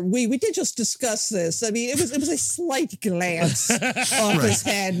fair. We did just discuss this. I mean, it was a slight glance off his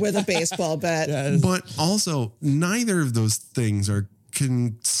head with a baseball bat. Yes. But also, neither of those things are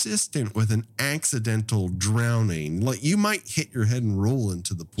consistent with an accidental drowning. Like, you might hit your head and roll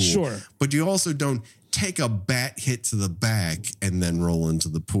into the pool. Sure. But you also don't take a bat hit to the back and then roll into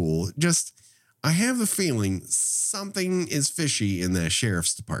the pool. Just, I have a feeling something is fishy in the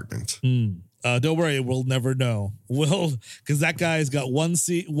sheriff's department. Don't worry, we'll never know. Because that guy's got 1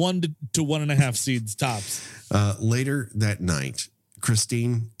 to 1.5 seeds tops. Later that night,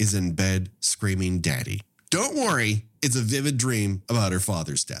 Christine is in bed screaming, "Daddy." Don't worry, it's a vivid dream about her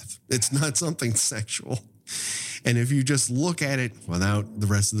father's death. It's not something sexual. And if you just look at it without the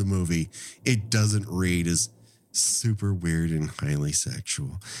rest of the movie, it doesn't read as super weird and highly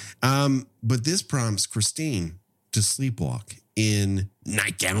sexual. But this prompts Christine to sleepwalk in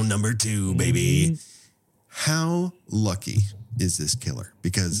nightgown number 2, baby. How lucky is this killer?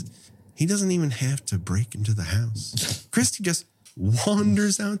 Because he doesn't even have to break into the house. Christy just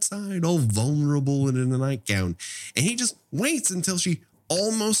wanders outside, all vulnerable and in a nightgown. And he just waits until she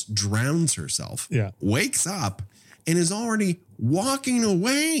almost drowns herself. Yeah. Wakes up and is already walking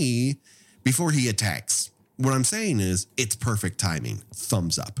away before he attacks. What I'm saying is, it's perfect timing.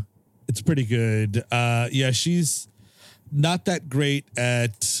 Thumbs up. It's pretty good. Yeah, she's not that great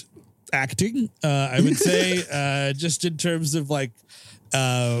at acting, I would say. Just in terms of like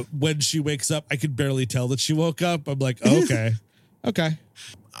when she wakes up, I could barely tell that she woke up. I'm like, oh, okay.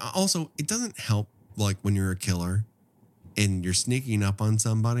 Also, it doesn't help like when you're a killer and you're sneaking up on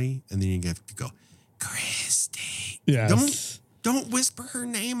somebody and then you have to go, "Christy." Yes. Don't whisper her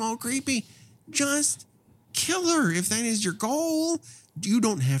name all creepy. Just kill her if that is your goal. You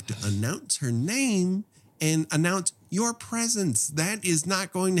don't have to announce her name and announce your presence. That is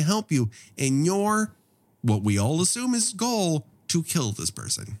not going to help you in your, what we all assume is goal, to kill this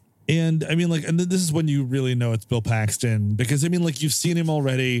person. And I mean, like, and this is when you really know it's Bill Paxton, because I mean, like, you've seen him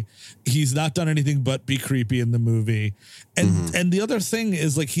already. He's not done anything but be creepy in the movie. And and the other thing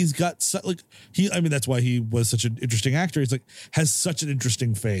is, like, he's got that's why he was such an interesting actor. He's like, has such an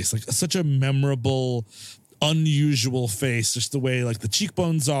interesting face, like such a memorable, unusual face, just the way like the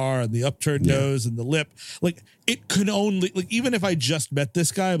cheekbones are and the upturned nose and the lip. Like, it could only, like, even if I just met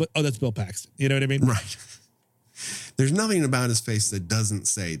this guy, but oh, that's Bill Paxton. You know what I mean? Right. There's nothing about his face that doesn't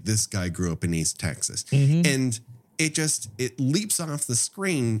say this guy grew up in East Texas. And it leaps off the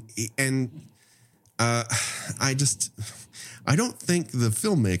screen. And I don't think the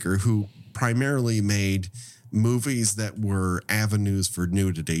filmmaker who primarily made movies that were avenues for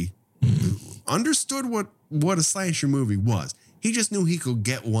nudity understood what a slasher movie was. He just knew he could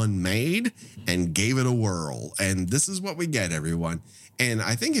get one made and gave it a whirl. And this is what we get, everyone. And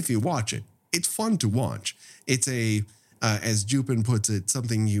I think if you watch it, it's fun to watch. It's as Jupin puts it,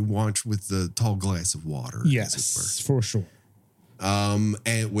 something you watch with the tall glass of water. Yes, for sure. And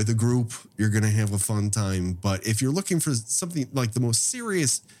with a group, you're going to have a fun time. But if you're looking for something like the most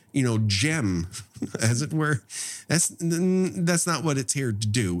serious, gem, as it were, that's not what it's here to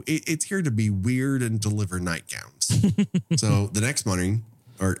do. It's here to be weird and deliver nightgowns. So the next morning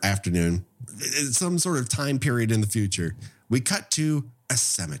or afternoon, some sort of time period in the future, we cut to a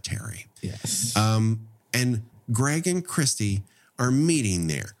cemetery. Yes. And Greg and Christy are meeting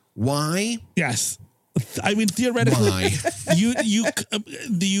there. Why? Yes. I mean, theoretically, Why? you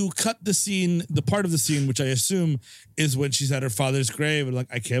cut the scene, the part of the scene, which I assume is when she's at her father's grave, and like,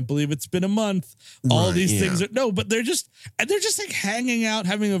 I can't believe it's been a month. All these things but they're just like hanging out,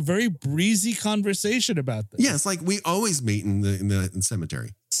 having a very breezy conversation about this. Yeah, it's like we always meet in the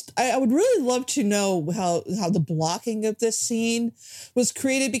cemetery. I would really love to know how the blocking of this scene was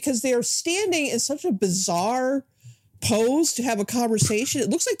created, because they are standing in such a bizarre pose to have a conversation. It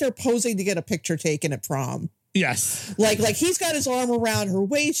looks like they're posing to get a picture taken at prom. Yes. Like he's got his arm around her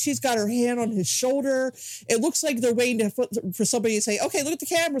waist. She's got her hand on his shoulder. It looks like they're waiting for somebody to say, okay, look at the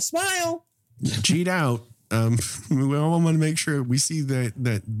camera, smile. cheat out. We all want to make sure we see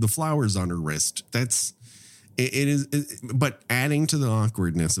that the flowers on her wrist. That's it. But adding to the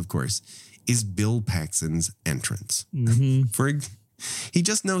awkwardness, of course, is Bill Paxton's entrance. He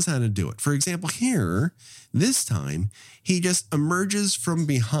just knows how to do it. For example, here, this time, he just emerges from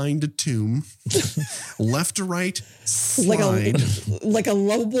behind a tomb, left to right, slide. Like a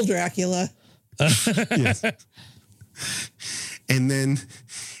lovable Dracula. Yes. And then,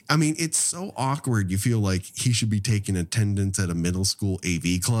 I mean, it's so awkward. You feel like he should be taking attendance at a middle school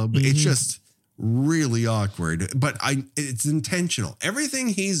AV club. It's just really awkward, but it's intentional. Everything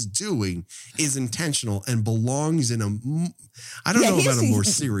he's doing is intentional and belongs in I don't know about a more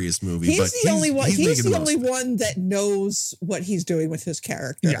serious movie, but he's the only one. He's the only one that knows what he's doing with his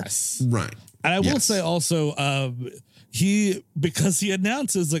character. Yes. Right. And I will say also, because he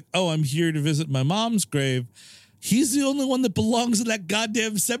announces like, "Oh, I'm here to visit my mom's grave." He's the only one that belongs in that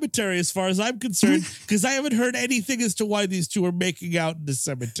goddamn cemetery, as far as I'm concerned, because I haven't heard anything as to why these two are making out in the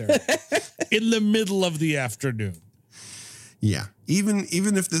cemetery in the middle of the afternoon. Yeah, even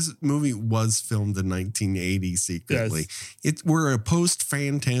if this movie was filmed in 1980 secretly, we're a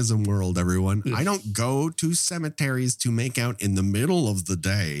post-Phantasm world, everyone. I don't go to cemeteries to make out in the middle of the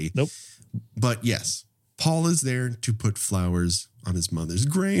day. Nope. But yes, Paul is there to put flowers on his mother's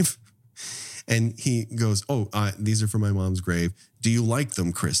grave. And he goes, these are for my mom's grave. Do you like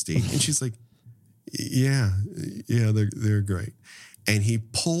them, Christy? And she's like, yeah, they're great. And he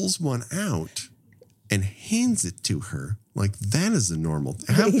pulls one out and hands it to her. Like, that is a normal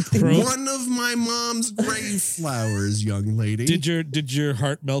thing. One of my mom's grave flowers, young lady. Did your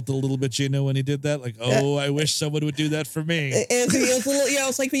heart melt a little bit, Gina, when he did that? Like, I wish someone would do that for me. It was a little,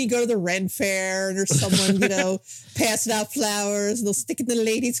 it's like when you go to the Ren Fair and there's someone, passing out flowers and they'll stick in the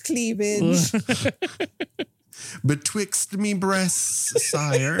lady's cleavage. Betwixt me breasts,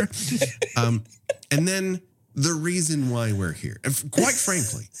 sire. And then the reason why we're here. And quite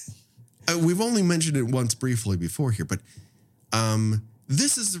frankly, we've only mentioned it once briefly before here, but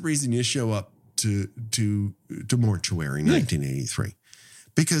this is the reason you show up to Mortuary 1983.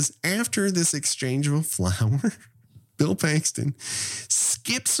 Because after this exchange of a flower, Bill Paxton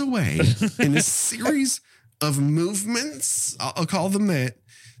skips away in a series of movements, I'll call them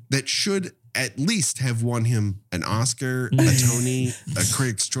that should at least have won him an Oscar, a Tony, a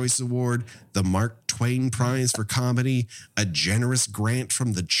Critics' Choice Award, the Mark Twain Prize for Comedy, a generous grant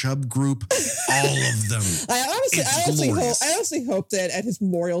from the Chubb Group, all of them. I honestly hope that at his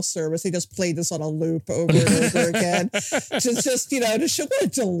memorial service, he just played this on a loop over and over again. just to show what a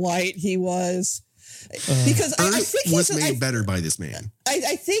delight he was. Because Earth I think was made better by this man.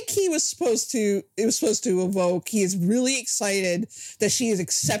 I think it was supposed to evoke. He is really excited that she has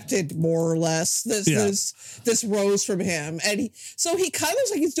accepted more or less this rose from him, and he kind of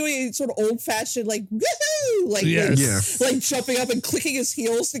looks like he's doing a sort of old fashioned like woohoo, like jumping up and clicking his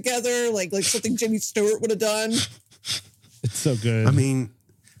heels together like something Jimmy Stewart would have done. It's so good. I mean,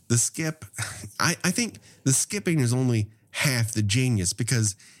 the skip. I think the skipping is only half the genius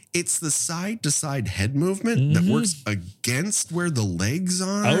because it's the side-to-side head movement that works against where the legs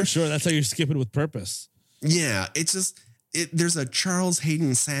are. Oh, sure. That's how you're skipping with purpose. Yeah. It's just, there's a Charles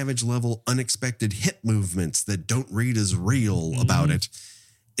Hayden Savage level unexpected hip movements that don't read as real about it.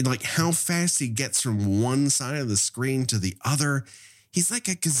 And like how fast he gets from one side of the screen to the other. He's like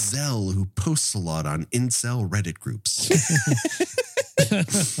a gazelle who posts a lot on incel Reddit groups.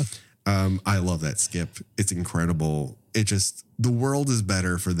 I love that skip. It's incredible. The world is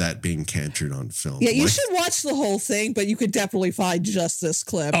better for that being captured on film. Yeah, you should watch the whole thing, but you could definitely find just this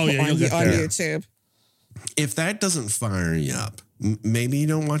clip on YouTube. If that doesn't fire you up, maybe you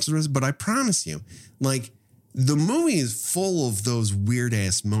don't watch the rest, but I promise you, the movie is full of those weird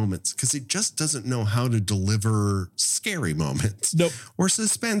ass moments because it just doesn't know how to deliver scary moments or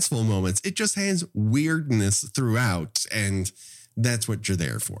suspenseful moments. It just has weirdness throughout, and that's what you're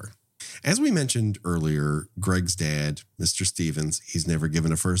there for. As we mentioned earlier, Greg's dad, Mr. Stevens, he's never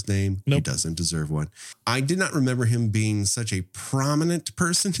given a first name. He doesn't deserve one. I did not remember him being such a prominent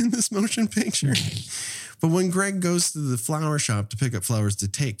person in this motion picture. But when Greg goes to the flower shop to pick up flowers to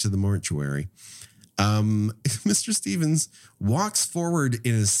take to the mortuary, Mr. Stevens walks forward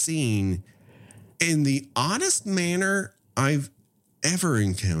in a scene in the oddest manner I've ever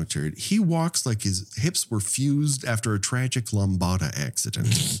encountered. He walks like his hips were fused after a tragic Lambada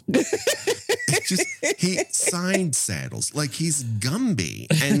accident. He side saddles like he's Gumby.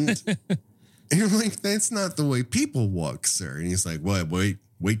 And you're like, that's not the way people walk, sir. And he's like, what?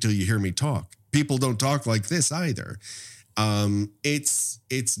 Wait till you hear me talk. People don't talk like this either. It's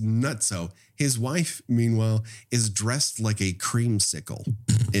nutso. His wife, meanwhile, is dressed like a creamsicle.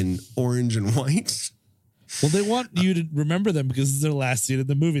 in orange and white. Well, they want you to remember them because it's their last scene in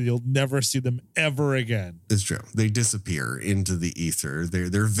the movie. You'll never see them ever again. It's true. They disappear into the ether.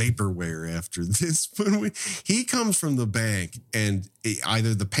 They're vaporware after this. But he comes from the bank, and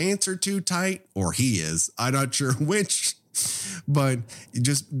either the pants are too tight or he is. I'm not sure which. But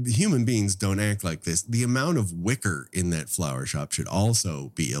just human beings don't act like this. The amount of wicker in that flower shop should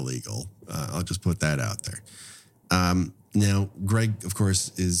also be illegal. I'll just put that out there. Now, Greg, of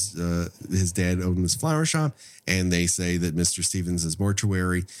course, is his dad owned this flower shop, and they say that Mr. Stevens'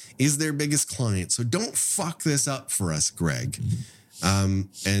 Mortuary is their biggest client. So don't fuck this up for us, Greg.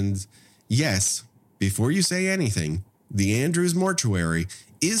 And yes, before you say anything, the Andrews Mortuary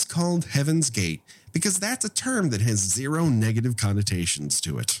is called Heaven's Gate because that's a term that has zero negative connotations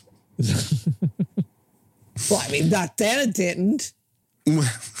to it. Well, I mean, back then it didn't. Well,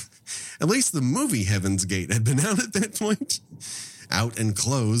 at least the movie Heaven's Gate had been out at that point. Out and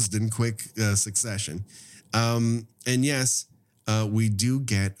closed in quick succession. And yes, we do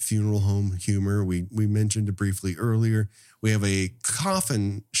get funeral home humor. We mentioned it briefly earlier. We have a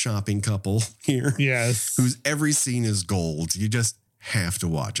coffin shopping couple here. Yes. Whose every scene is gold. You just have to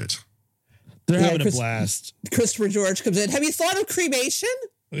watch it. They're having a blast. Christopher George comes in. Have you thought of cremation?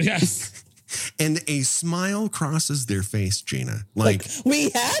 Yes. And a smile crosses their face, Gina. Like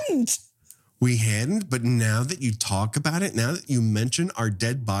we hadn't. We hadn't, but now that you talk about it, now that you mention our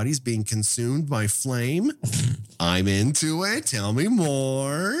dead bodies being consumed by flame, I'm into it. Tell me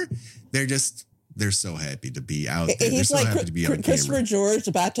more. They're so happy to be out there. He's they're so happy to be on Christopher camera. George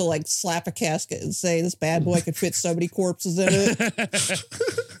about to slap a casket and say this bad boy could fit so many corpses in it.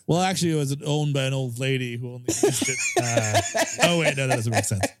 Well, actually, it was owned by an old lady who only used it. Oh, wait, no, that doesn't make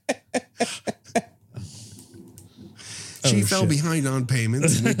sense. She fell behind on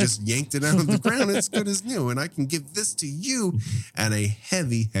payments and we just yanked it out of the ground as good as new. And I can give this to you at a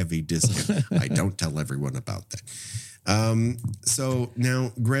heavy, heavy discount. I don't tell everyone about that. So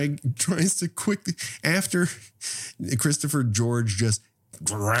now Greg tries to quickly, after Christopher George just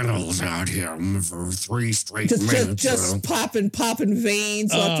rattles out him for 3 straight minutes. Just popping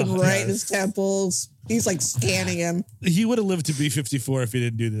veins left and right in his temples. He's scanning him. He would have lived to be 54 if he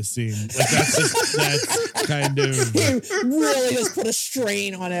didn't do this scene. That's kind of. He really just put a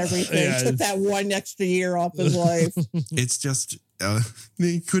strain on everything. Yeah, Took that 1 extra year off his life. It's just,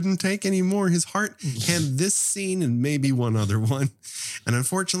 they couldn't take any more. His heart had this scene and maybe one other one. And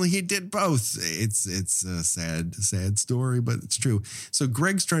unfortunately, he did both. It's a sad story, but it's true. So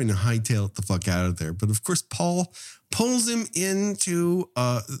Greg's trying to hightail it the fuck out of there. But of course, Paul pulls him into,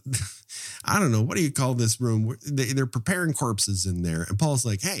 I don't know, what do you call this room? They're preparing corpses in there. And Paul's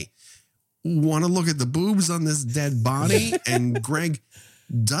like, hey, want to look at the boobs on this dead body? And Greg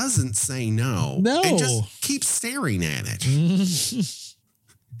doesn't say no. And just keeps staring at it.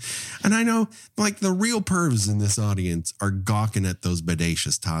 And I know, the real pervs in this audience are gawking at those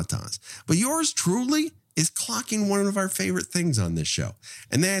bodacious tatas. But yours truly is clocking one of our favorite things on this show.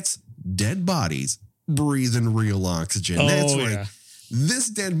 And that's dead bodies breathing real oxygen. That's right. Yeah. This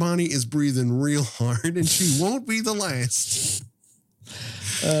dead body is breathing real hard, and she won't be the last.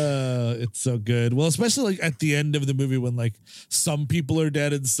 It's so good. Well, especially at the end of the movie when some people are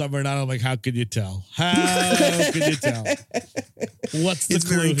dead and some are not. I'm like, how could you tell? How could you tell? What's the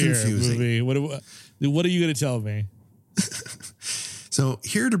clue here, movie? What are you going to tell me? So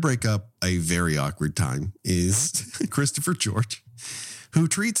here to break up a very awkward time is Christopher George, who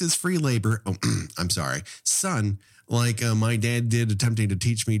treats his free labor, son, like my dad did, attempting to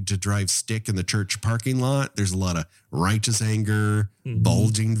teach me to drive stick in the church parking lot. There's a lot of righteous anger,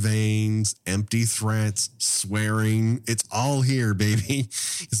 bulging veins, empty threats, swearing. It's all here, baby.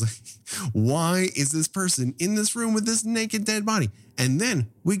 It's like, why is this person in this room with this naked dead body? And then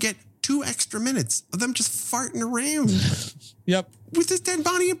we get 2 extra minutes of them just farting around. Yep. With this dead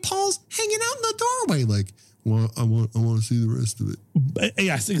body, and Paul's hanging out in the doorway well, I want to see the rest of it.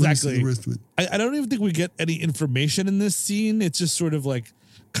 Yes, exactly. The rest of it. I don't even think we get any information in this scene. It's just sort of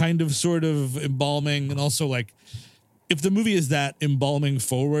sort of embalming. And also if the movie is that embalming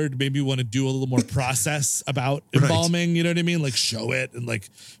forward, maybe you want to do a little more process about embalming. Right. You know what I mean? Show it and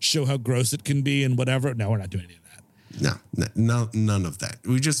show how gross it can be and whatever. No, we're not doing any of that. No, none of that.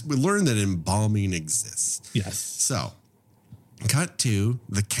 We learned that embalming exists. Yes. So cut to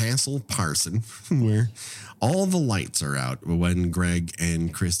the Castle Parson, where all the lights are out when Greg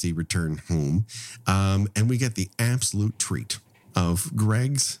and Christy return home. And we get the absolute treat of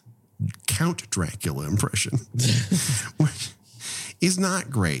Greg's Count Dracula impression, which is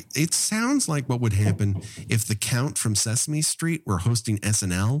not great. It sounds like what would happen if the Count from Sesame Street were hosting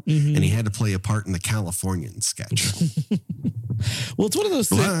SNL and he had to play a part in the Californian sketch. Well, it's one of those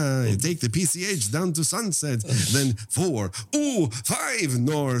things. Take the PCH down to Sunset, then 5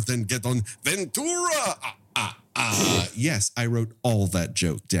 north, and get on Ventura. Yes, I wrote all that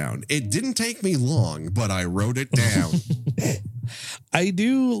joke down. It didn't take me long, but I wrote it down. I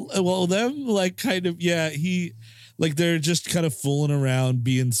do. Well, them like kind of, like they're just kind of fooling around,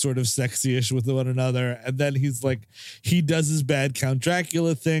 being sort of sexy-ish with one another. And then he's like, he does his bad Count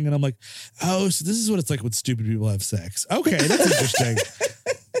Dracula thing. And I'm like, oh, so this is what it's like when stupid people have sex. Okay, that's interesting.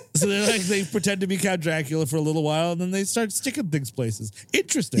 So they pretend to be Count Dracula for a little while, and then they start sticking things places.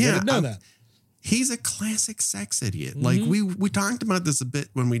 Interesting. I didn't know that. He's a classic sex idiot. Like we talked about this a bit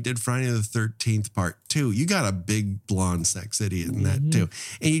when we did Friday the 13th part 2. You got a big blonde sex idiot in that too.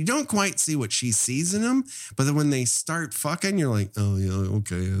 And you don't quite see what she sees in him, but then when they start fucking, you're like, oh yeah,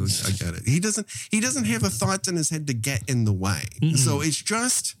 okay, I get it. He doesn't have the thoughts in his head to get in the way. So it's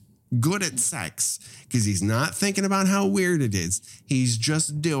just good at sex because he's not thinking about how weird it is. He's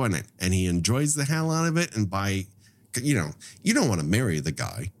just doing it and he enjoys the hell out of it. And you don't want to marry the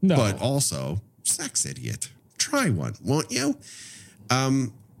guy, but also sex idiot. Try one, won't you?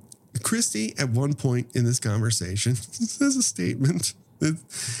 Christy, at one point in this conversation, says a statement that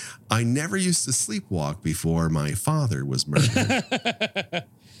I never used to sleepwalk before my father was murdered.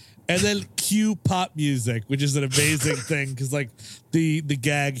 And then cue pop music, which is an amazing thing because like the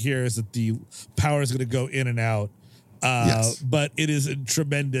gag here is that the power is going to go in and out. But it is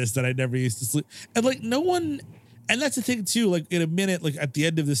tremendous that I never used to sleep. And like no one. And that's the thing, too, like in a minute, like at the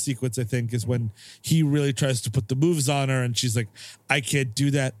end of the sequence, I think, is when he really tries to put the moves on her and she's like, I can't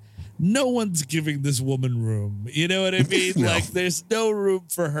do that. No one's giving this woman room. You know what I mean? No. Like there's no room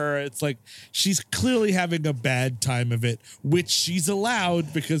for her. It's like she's clearly having a bad time of it, which she's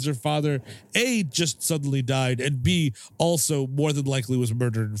allowed because her father, A, just suddenly died, and B, also more than likely was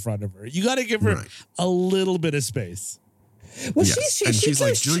murdered in front of her. You got to give her a little bit of space. Well, yes. She's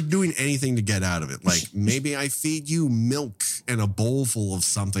like, you're doing anything to get out of it. Like, maybe I feed you milk and a bowl full of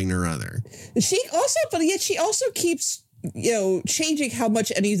something or other. She also keeps, changing how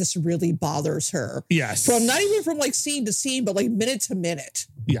much any of this really bothers her. Yes. Not even from like scene to scene, but like minute to minute.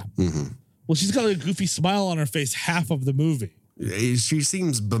 Yeah. Well, she's got like a goofy smile on her face half of the movie. She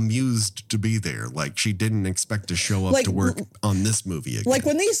seems bemused to be there. Like she didn't expect to show up to work on this movie again. Like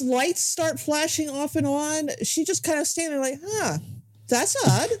when these lights start flashing off and on, she just kind of standing there like, that's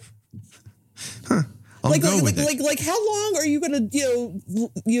odd. I'll go with it. Like how long are you going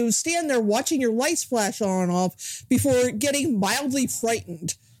to, stand there watching your lights flash on and off before getting mildly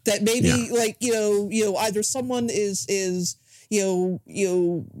frightened that maybe either someone is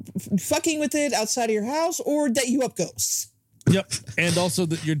fucking with it outside of your house or that you have ghosts. Yep. And also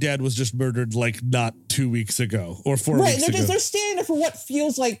that your dad was just murdered like not 2 weeks ago or 4 weeks ago. They're standing there for what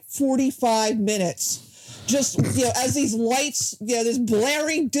feels like 45 minutes. Just, as these lights, this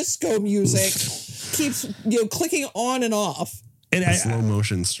blaring disco music keeps, clicking on and off. And a slow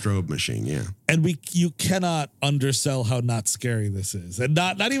motion strobe machine, yeah. And you cannot undersell how not scary this is. And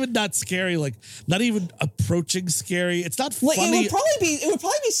not even not scary, like not even approaching scary. It's not funny. It would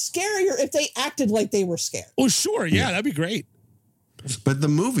probably be scarier if they acted like they were scared. Oh, sure. Yeah, that'd be great. But the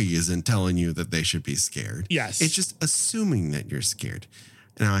movie isn't telling you that they should be scared. Yes. It's just assuming that you're scared.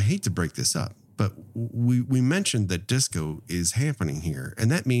 Now, I hate to break this up, but we mentioned that disco is happening here, and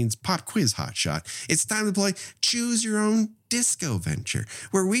that means pop quiz hotshot. It's time to play Choose Your Own Disco Venture,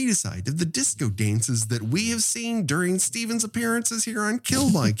 where we decide if the disco dances that we have seen during Steven's appearances here on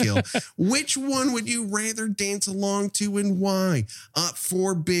Kill by Kill, which one would you rather dance along to and why? Up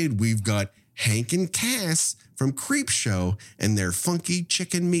for bid, we've got Hank and Cass from Creepshow and their funky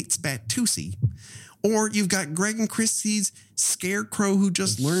chicken meat spatusi. Or you've got Greg and Christie's Scarecrow who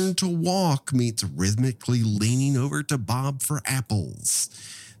just learned to walk meets rhythmically leaning over to Bob for apples.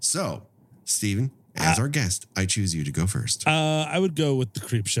 So, Steven, as our guest, I choose you to go first. I would go with the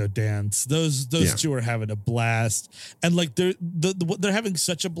Creepshow dance. Those two are having a blast, and like they're having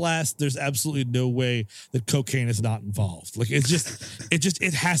such a blast. There's absolutely no way that cocaine is not involved. Like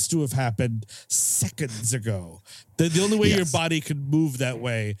it has to have happened seconds ago. The only way your body can move that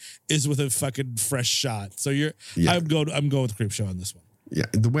way is with a fucking fresh shot. So I'm going with Creepshow on this one. Yeah,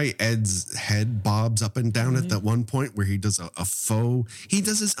 the way Ed's head bobs up and down at that one point where he does a faux, he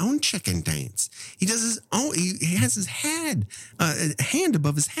does his own chicken dance. He does his own, he has his hand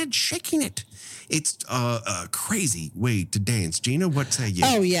above his head shaking it. It's a crazy way to dance. Gina, what say you?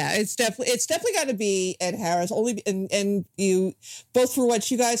 Oh yeah, it's definitely got to be Ed Harris. Only and you both for what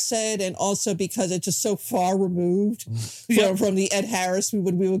you guys said, and also because it's just so far removed from the Ed Harris we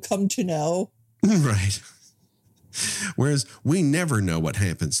would come to know. Right. Whereas we never know what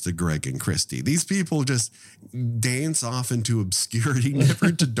happens to Greg and Christy. These people just dance off into obscurity,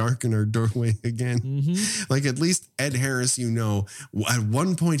 never to darken our doorway again. Like at least Ed Harris, at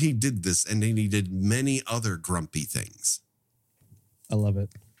one point he did this, and then he did many other grumpy things. I love it.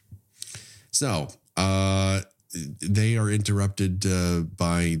 So they are interrupted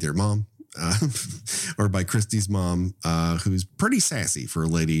by their mom. Or by Christy's mom, who's pretty sassy for a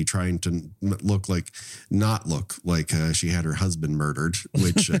lady trying to not look like she had her husband murdered,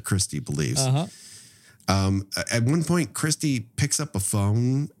 which Christy believes. At one point, Christy picks up a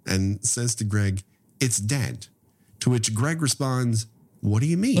phone and says to Greg, "It's dead." To which Greg responds, "What do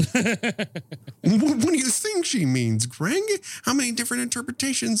you mean?" What do you think she means, Greg? How many different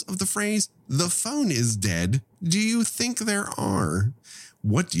interpretations of the phrase, "the phone is dead," do you think there are?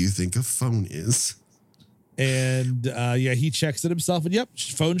 What do you think a phone is? And he checks it himself, and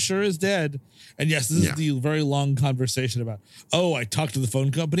phone sure is dead. And yes, this is the very long conversation about, I talked to the phone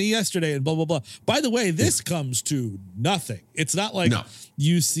company yesterday and blah, blah, blah. By the way, this comes to nothing. It's not like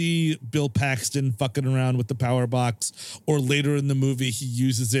you see Bill Paxton fucking around with the power box, or later in the movie, he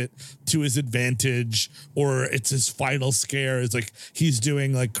uses it to his advantage, or it's his final scare. It's like he's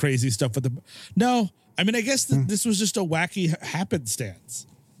doing like crazy stuff with the... No. I mean, I guess this was just a wacky happenstance.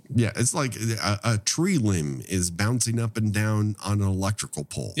 Yeah, it's like a tree limb is bouncing up and down on an electrical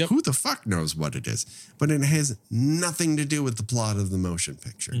pole. Yep. Who the fuck knows what it is? But it has nothing to do with the plot of the motion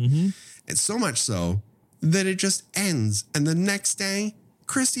picture. And so much so that it just ends. And the next day,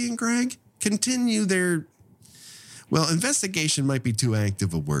 Christy and Greg continue their... Well, investigation might be too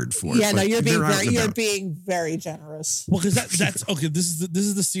active a word for it. Yeah, no, you're being very generous. Well, because that's okay. This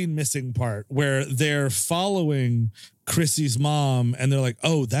is the scene missing part where they're following Chrissy's mom, and they're like,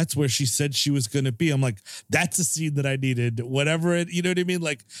 "Oh, that's where she said she was going to be." I'm like, "That's a scene that I needed." Whatever it, you know what I mean?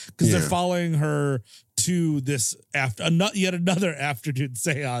 Like, because they're following her to this yet another afternoon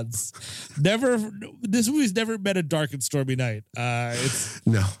seance. This movie's never been a dark and stormy night.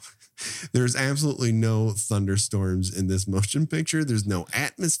 No. There's absolutely no thunderstorms in this motion picture. There's no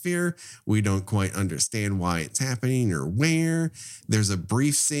atmosphere. We don't quite understand why it's happening or where. There's a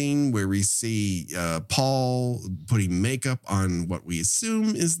brief scene where we see Paul putting makeup on what we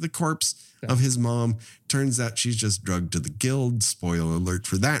assume is the corpse of his mom. Turns out she's just drugged to the guild. Spoiler alert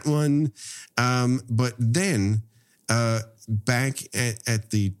for that one. But then back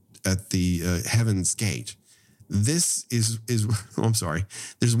at the Heaven's Gate, this is I'm sorry.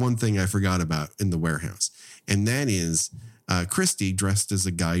 There's one thing I forgot about in the warehouse, and that is Christy, dressed as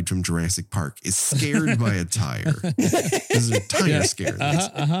a guide from Jurassic Park, is scared by a tire. There's a tire scare.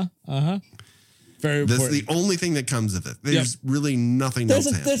 Very important. That's the only thing that comes of it. There's really nothing else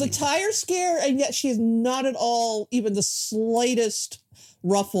happening. There's a tire scare, and yet she is not at all even the slightest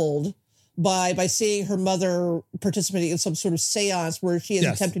ruffled by seeing her mother participating in some sort of seance where she is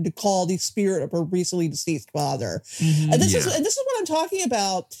attempting to call the spirit of her recently deceased father. And this is what I'm talking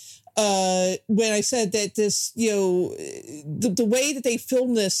about when I said that this, the way that they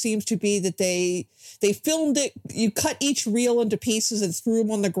filmed this seems to be that they filmed it, you cut each reel into pieces and threw them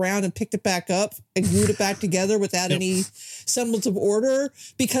on the ground and picked it back up and glued it back together without any semblance of order,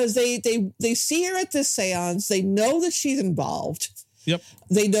 because they see her at this seance. They know that she's involved. Yep.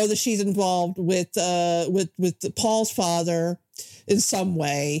 They know that she's involved with Paul's father in some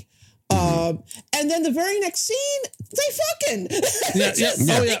way. And then the very next scene, they fucking. It's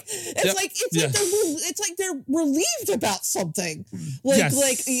like they're relieved about something.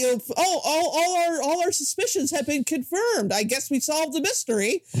 All our suspicions have been confirmed. I guess we solved the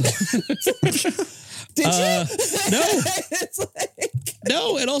mystery. Did you? No. It's like...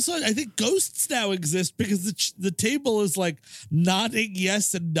 No, and also I think ghosts now exist because the table is like nodding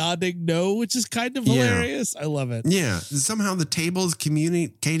yes and nodding no, which is kind of hilarious. I love it. Yeah, somehow the table is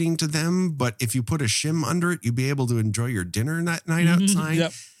communicating to them, but if you put a shim under it, you'd be able to enjoy your dinner that night outside.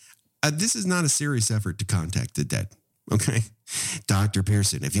 Yep. This is not a serious effort to contact the dead. Okay, Dr.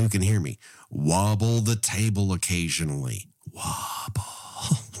 Pearson, if you can hear me, wobble the table occasionally. Wobble.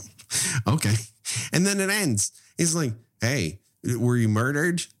 Okay. And then it ends. It's like, hey, were you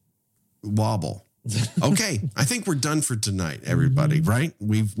murdered? Wobble. Okay, I think we're done for tonight, everybody, right?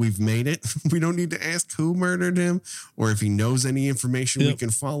 We've made it. We don't need to ask who murdered him or if he knows any information we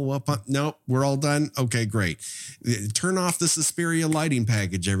can follow up on. Nope, we're all done. Okay, great. Turn off the Suspiria lighting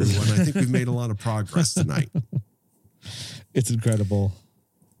package, everyone. I think we've made a lot of progress tonight. It's incredible.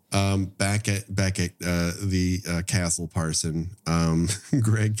 Back at the Castle Parson,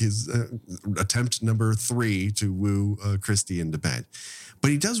 Greg is attempt number 3 to woo Christy into bed. But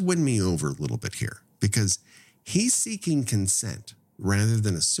he does win me over a little bit here because he's seeking consent rather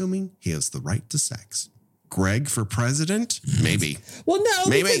than assuming he has the right to sex. Greg for president? Maybe. Well, no,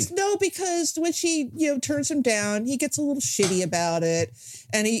 Maybe. because when she, turns him down, he gets a little shitty about it.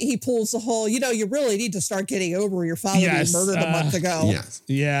 And he pulls the whole, you really need to start getting over your father being murdered a month ago. Yes.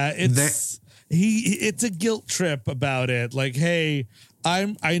 Yeah. It's a guilt trip about it. Like, hey,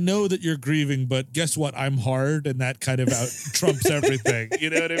 I know that you're grieving, but guess what? I'm hard, and that kind of trumps everything. You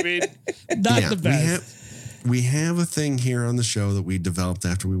know what I mean? Not the best. We have a thing here on the show that we developed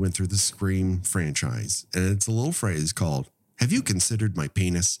after we went through the Scream franchise, and it's a little phrase called, "Have you considered my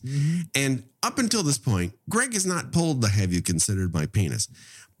penis?" Mm-hmm. And up until this point, Greg has not pulled the "Have you considered my penis?"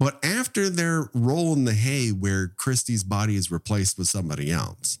 But after their roll in the hay where Christy's body is replaced with somebody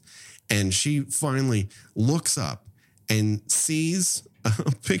else, and she finally looks up and sees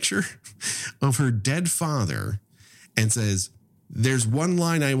a picture of her dead father and says, "There's one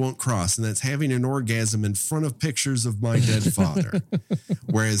line I won't cross, and that's having an orgasm in front of pictures of my dead father."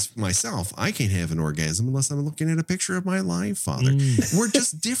 Whereas myself, I can't have an orgasm unless I'm looking at a picture of my live father. We're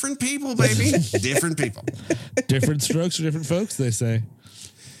just different people, baby. Different people. Different strokes for different folks, they say.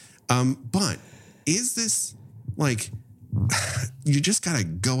 But is this like, you just got to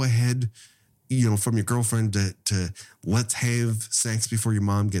go ahead, from your girlfriend to let's have sex before your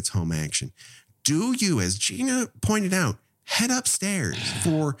mom gets home action? Do you, as Gina pointed out, head upstairs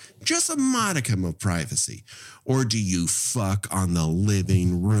for just a modicum of privacy? Or do you fuck on the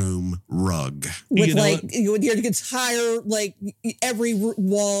living room rug? With your entire, every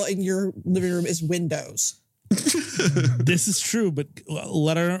wall in your living room is windows. This is true, but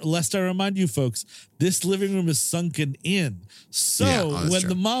lest I remind you folks, this living room is sunken in. So when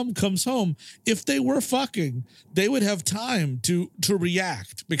the mom comes home, if they were fucking, they would have time to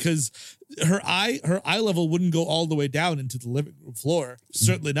react, because her eye level wouldn't go all the way down into the living room floor.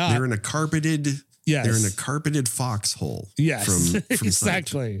 Certainly not. They're in a carpeted. Yes. They're in a carpeted foxhole. Yes, from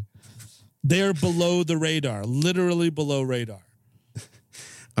exactly. They are below the radar, literally below radar.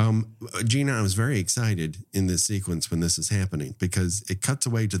 Gina, I was very excited in this sequence when this is happening, because it cuts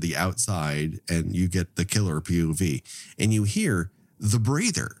away to the outside and you get the killer POV and you hear the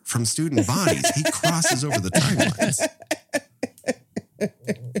breather from Student Bodies. He crosses over the timelines.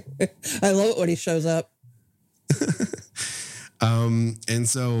 I love it when he shows up. And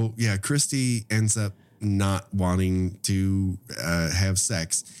so, Christy ends up not wanting to have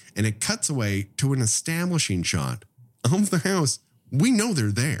sex, and it cuts away to an establishing shot of the house. We know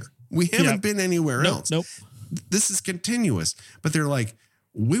they're there. We haven't been anywhere else. Nope. This is continuous. But they're like,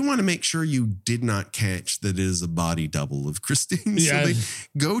 we want to make sure you did not catch that it is a body double of Christine. Yeah. So they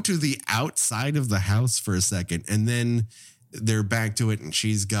go to the outside of the house for a second, and then they're back to it, and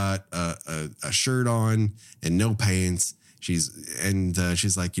she's got a shirt on and no pants. She's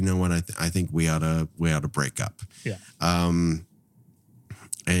like, you know what? I think we ought to break up. Yeah.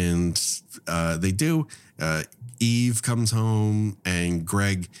 And they do. Eve comes home, and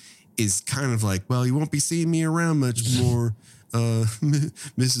Greg is kind of like, well, you won't be seeing me around much more,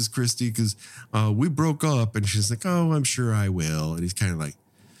 Mrs. Christie, because we broke up. And she's like, oh, I'm sure I will. And he's kind of like,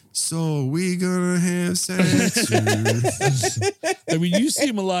 so we gonna have sex? I mean, you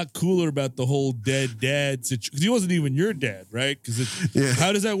seem a lot cooler about the whole dead dad situation, because he wasn't even your dad, right? Because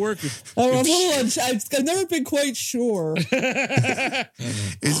how does that work? I've never been quite sure.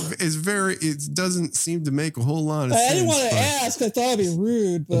 It doesn't seem to make a whole lot of sense. I didn't want to ask. I thought it'd be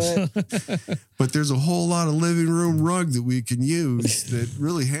rude, but there's a whole lot of living room rug that we can use that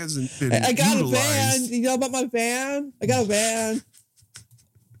really hasn't been I got utilized. a van. You know about my van? I got a van.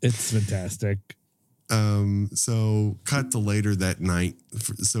 It's fantastic. So cut to later that night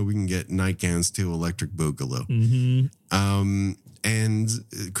so we can get nightgowns to Electric Boogaloo. Mm-hmm. And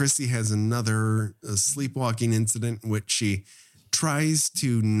Christy has another sleepwalking incident in which she tries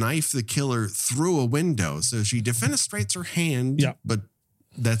to knife the killer through a window. So she defenestrates her hand, but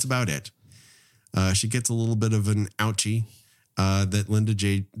that's about it. She gets a little bit of an ouchie that Linda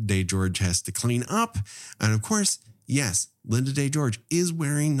Day George has to clean up. And of course, yes, Linda Day George is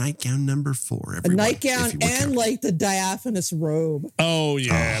wearing nightgown number 4. A nightgown and the diaphanous robe. Oh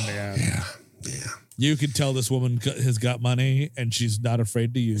yeah, man. Yeah. You can tell this woman has got money, and she's not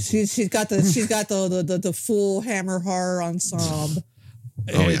afraid to use it. She's got the full Hammer horror ensemble.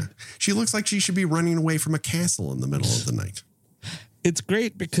 Oh yeah, she looks like she should be running away from a castle in the middle of the night. It's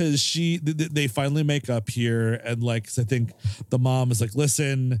great because they finally make up here, and I think the mom is like,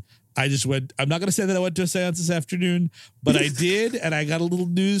 listen, I'm not going to say that I went to a seance this afternoon, but I did. And I got a little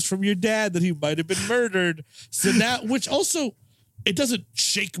news from your dad that he might've been murdered. So now, which also, it doesn't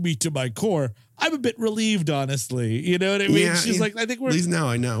shake me to my core. I'm a bit relieved, honestly. You know what I mean? Yeah, She's like, I think at least now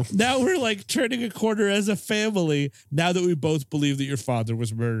I know. Now we're turning a corner as a family now that we both believe that your father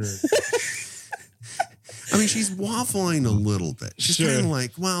was murdered. I mean, she's waffling a little bit. She's kind of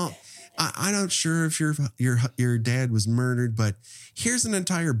like, well, I'm not sure if your dad was murdered, but here's an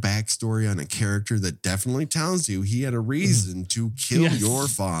entire backstory on a character that definitely tells you he had a reason to kill your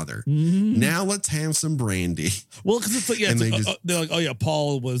father. Mm-hmm. Now let's have some brandy. Well, because it's like, they're like, oh yeah,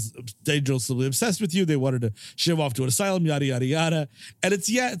 Paul was dangerously obsessed with you. They wanted to ship off to an asylum, yada, yada, yada. And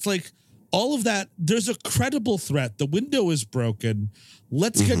it's like all of that. There's a credible threat. The window is broken.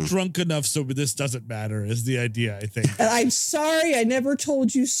 Let's get drunk enough so this doesn't matter is the idea, I think. And I'm sorry I never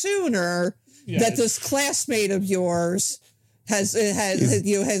told you sooner that this classmate of yours has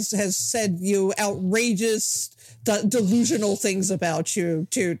said you outrageous delusional things about you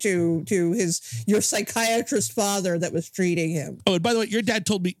to your psychiatrist father that was treating him. Oh, and by the way, your dad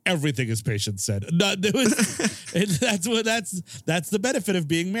told me everything his patient said. That's the benefit of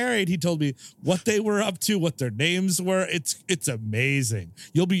being married. He told me what they were up to, what their names were. It's amazing.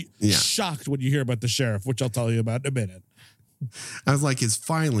 You'll be shocked when you hear about the sheriff, which I'll tell you about in a minute. I was like his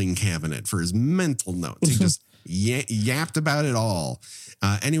filing cabinet for his mental notes. He just yapped about it all.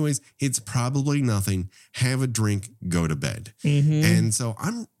 Anyways, it's probably nothing. Have a drink, go to bed. Mm-hmm. And so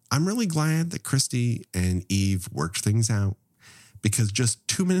I'm really glad that Christy and Eve worked things out, because just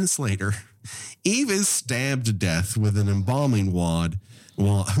 2 minutes later, Eve is stabbed to death with an embalming wad.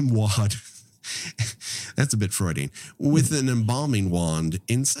 That's a bit Freudian. With an embalming wand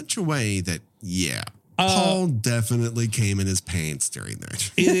in such a way that, Paul definitely came in his pants during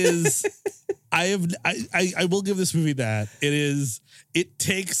that. It is. I will give this movie that it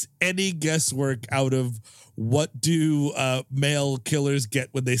takes any guesswork out of what do male killers get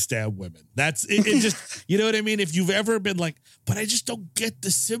when they stab women. That's it. It just, you know what I mean? If you've ever been like, but I just don't get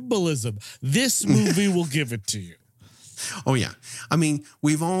the symbolism, this movie will give it to you. Oh, yeah. I mean,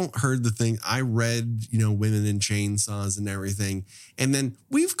 we've all heard the thing. I read, Women in Chainsaws and everything. And then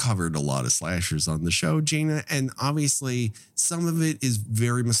we've covered a lot of slashers on the show, Gina. And obviously, some of it is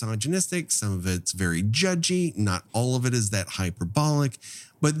very misogynistic. Some of it's very judgy. Not all of it is that hyperbolic.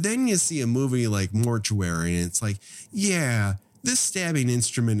 But then you see a movie like Mortuary, and it's like, yeah, this stabbing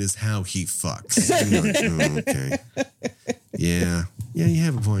instrument is how he fucks. And you're like, oh, okay. Yeah, you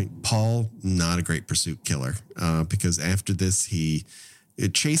have a point. Paul, not a great pursuit killer, because after this,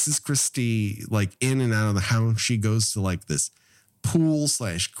 it chases Christy like in and out of the house. She goes to like this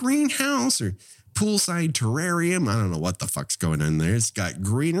pool/greenhouse or poolside terrarium. I don't know what the fuck's going on there. It's got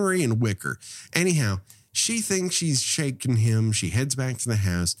greenery and wicker. Anyhow, she thinks she's shaking him. She heads back to the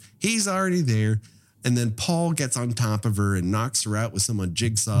house. He's already there. And then Paul gets on top of her and knocks her out with some of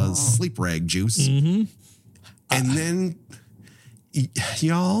Jigsaw's sleep rag juice. Mm-hmm. And then,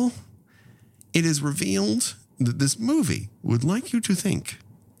 y'all, it is revealed that this movie would like you to think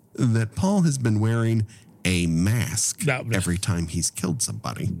that Paul has been wearing a mask every time he's killed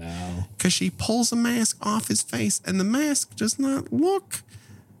somebody. No. Because she pulls a mask off his face, and the mask does not look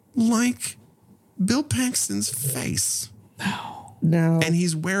like Bill Paxton's face. No. And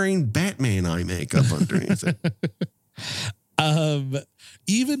he's wearing Batman eye makeup underneath it.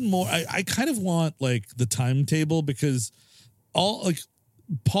 Even more, I kind of want like the timetable, because all like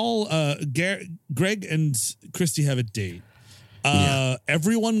Paul, Greg and Christy have a date.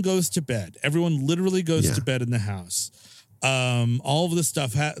 Everyone goes to bed. Everyone literally goes to bed in the house. All of the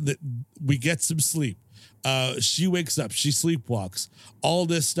stuff that we get some sleep. She wakes up, she sleepwalks, all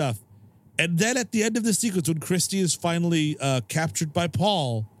this stuff. And then at the end of the sequence, when Christy is finally captured by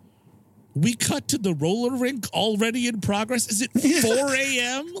Paul, we cut to the roller rink already in progress. Is it 4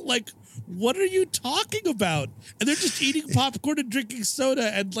 a.m.? Like, what are you talking about? And they're just eating popcorn and drinking soda.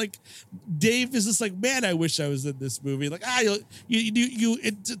 And like, Dave is just like, man, I wish I was in this movie. Like,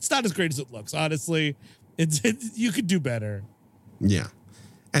 it's not as great as it looks. Honestly, you could do better. Yeah.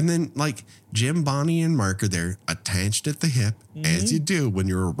 And then, like, Jim, Bonnie, and Mark are there attached at the hip, as you do when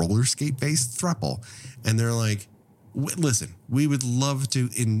you're a roller skate-based throuple. And they're like, listen, we would love to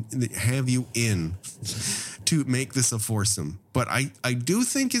have you in to make this a foursome. But I do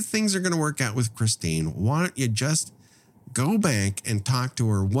think if things are going to work out with Christine, why don't you just go back and talk to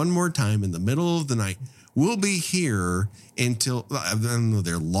her one more time in the middle of the night? We'll be here until, I don't know,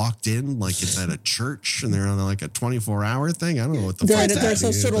 they're locked in like it's at a church and they're on like a 24-hour thing. I don't know what the fuck that is. There's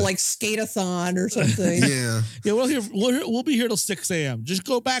some sort of like skate-a-thon or something. Yeah. Yeah, we'll be here till 6 a.m. Just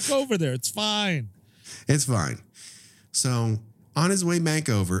go back over there. It's fine. It's fine. So on his way back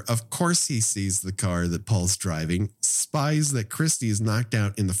over, of course he sees the car that Paul's driving, spies that Christy is knocked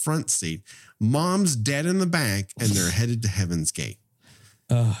out in the front seat, Mom's dead in the back, and they're headed to Heaven's Gate.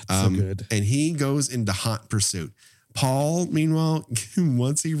 Oh, so good. And he goes into hot pursuit. Paul, meanwhile,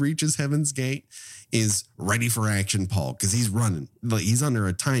 once he reaches Heaven's Gate, is ready for action, Paul, because he's running. Like, he's under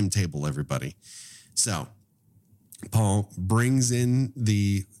a timetable, everybody. So Paul brings in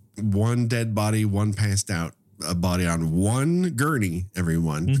the one dead body, one passed out body on one gurney,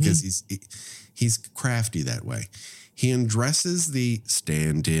 everyone, because he's crafty that way. He undresses the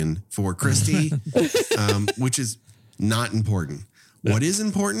stand-in for Christy, which is not important. What is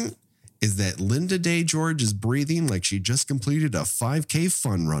important is that Linda Day George is breathing like she just completed a 5K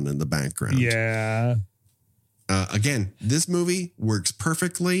fun run in the background. Yeah. Again, this movie works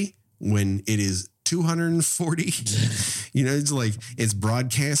perfectly when it is 240. It's like it's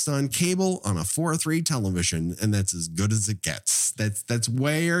broadcast on cable on a 4:3 television, and that's as good as it gets. That's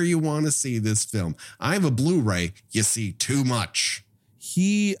where you want to see this film. I have a Blu-ray. You see too much.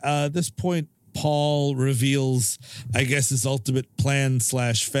 At this point, Paul reveals, I guess, his ultimate plan /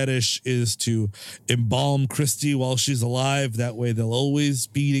 fetish is to embalm Christy while she's alive. That way they'll always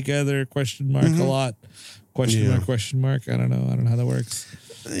be together, ? A lot. ? I don't know how that works.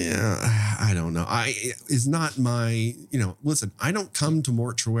 Yeah, I don't know. It's not my, listen, I don't come to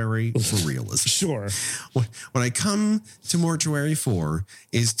Mortuary for realism. Sure. What I come to Mortuary for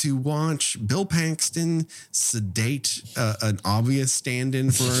is to watch Bill Paxton sedate an obvious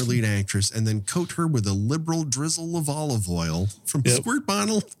stand-in for our lead actress and then coat her with a liberal drizzle of olive oil from a squirt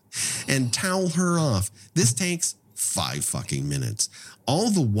bottle and towel her off. This takes 5 fucking minutes. All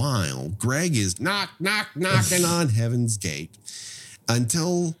the while, Greg is knocking on heaven's gate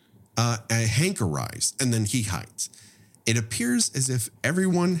until Hank arrives, and then he hides. It appears as if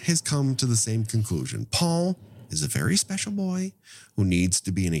everyone has come to the same conclusion. Paul is a very special boy who needs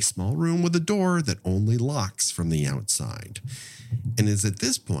to be in a small room with a door that only locks from the outside. And it's at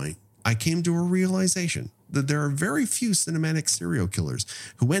this point I came to a realization that there are very few cinematic serial killers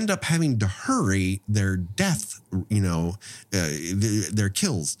who end up having to hurry their death, their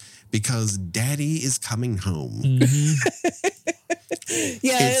kills, because daddy is coming home.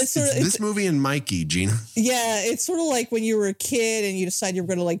 It's this movie and Mikey, Gina. Yeah, it's sort of like when you were a kid and you decide you're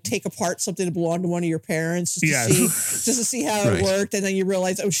going to like take apart something that belonged to one of your parents just to see how it worked, and then you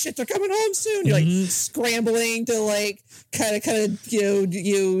realize, oh shit, they're coming home soon. You're like scrambling to like kind of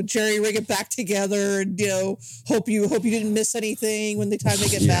you jerry rig it back together, and hope you didn't miss anything when the time they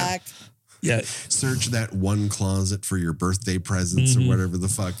get back. Yeah. Search that one closet for your birthday presents or whatever the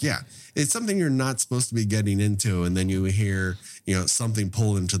fuck. Yeah. It's something you're not supposed to be getting into. And then you hear, something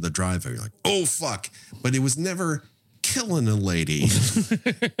pull into the driveway. You're like, oh, fuck. But it was never killing a lady.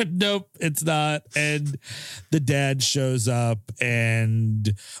 Nope, it's not. And the dad shows up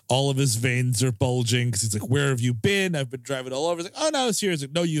and all of his veins are bulging because he's like, where have you been? I've been driving all over. He's like, oh, no, it's here. He's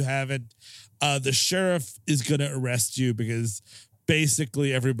like, no, you haven't. The sheriff is going to arrest you because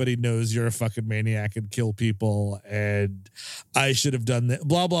basically everybody knows you're a fucking maniac and kill people, and I should have done that.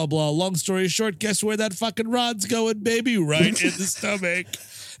 Blah, blah, blah. Long story short, guess where that fucking rod's going, baby? Right in the stomach.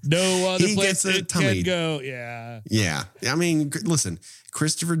 No other place it can go. Yeah. Yeah. I mean, listen,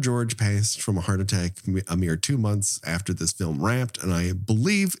 Christopher George passed from a heart attack a mere 2 months after this film wrapped, and I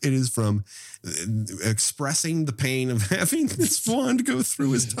believe it is from expressing the pain of having this wand go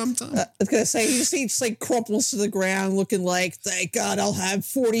through his tum-tum. I was going to say, he just like crumples to the ground looking like, thank God I'll have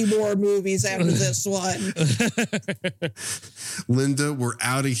 40 more movies after this one. Linda, we're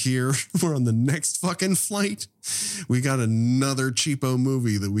out of here. We're on the next fucking flight. We got another cheapo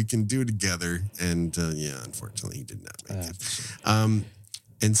movie that we can do together. And unfortunately, he did not make it.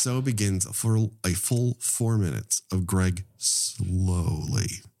 And so begins a full 4 minutes of Greg slowly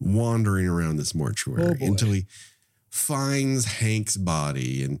wandering around this mortuary until he finds Hank's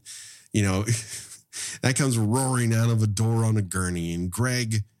body. And, that comes roaring out of a door on a gurney. And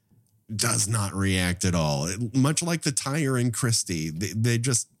Greg does not react at all. Much like the tire and Christy, they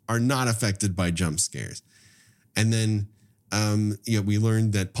just are not affected by jump scares. And then, we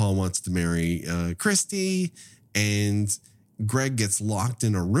learned that Paul wants to marry Christy, and Greg gets locked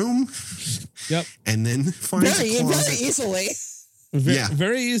in a room. Yep. And then finds very easily.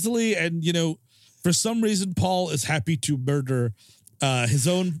 Very easily. And, for some reason, Paul is happy to murder his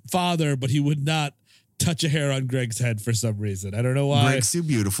own father, but he would not touch a hair on Greg's head for some reason. I don't know why. Greg's too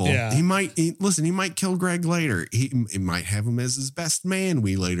beautiful. Yeah. He might kill Greg later. He might have him as his best man,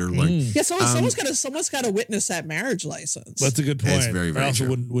 we later learn. Yeah, someone's got to witness that marriage license. That's a good point. That's very, very also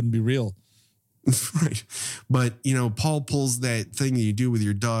true. wouldn't be real. Right. But, Paul pulls that thing that you do with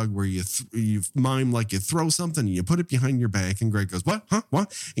your dog where you mime like you throw something and you put it behind your back, and Greg goes, what? Huh?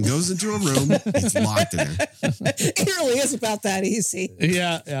 What? And goes into a room. It's locked in there. It really is about that easy.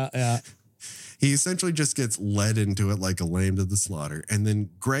 Yeah. He essentially just gets led into it like a lamb to the slaughter. And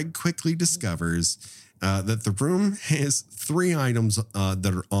then Greg quickly discovers that the room has 3 items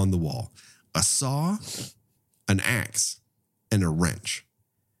that are on the wall: a saw, an axe, and a wrench.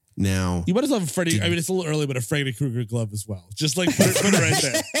 Now, you might as well have a Freddy. I mean, it's a little early, but a Freddy Krueger glove as well. Just like put it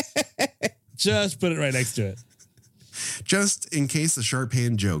right there. Just put it right next to it. Just in case the sharp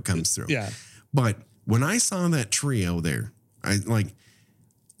hand Joe comes through. Yeah. But when I saw that trio there,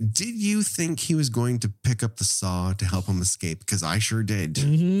 did you think he was going to pick up the saw to help him escape? Because I sure did.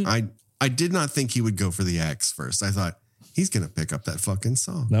 Mm-hmm. I did not think he would go for the axe first. I thought, he's going to pick up that fucking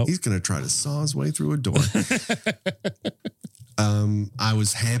saw. Nope. He's going to try to saw his way through a door. I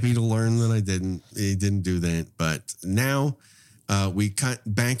was happy to learn that he didn't do that. But now we cut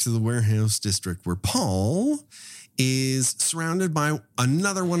back to the warehouse district where Paul is surrounded by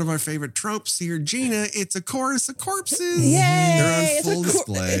another one of our favorite tropes here. Gina, it's a chorus of corpses. Yay! They're on full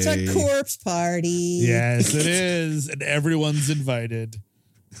display. It's a corpse party. Yes, it is. And everyone's invited.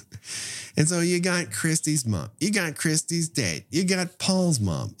 And so you got Christy's mom. You got Christy's dad. You got Paul's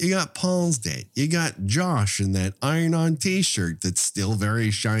mom. You got Paul's dad. You got Josh in that iron-on t-shirt that's still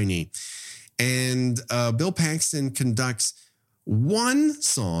very shiny. And Bill Paxton conducts one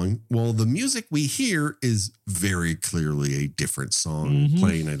song. Well, the music we hear is very clearly a different song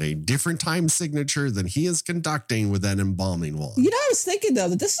playing at a different time signature than he is conducting with that embalming wand. You know, I was thinking though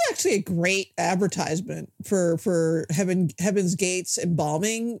that this is actually a great advertisement for Heaven's Gates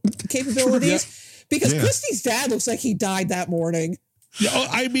embalming capabilities because Christy's dad looks like he died that morning. Yeah,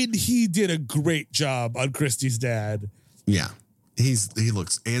 I mean, he did a great job on Christy's dad. Yeah. He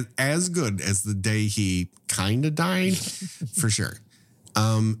looks as good as the day he kind of died, for sure.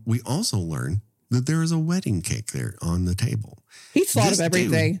 We also learn that there is a wedding cake there on the table. He thought of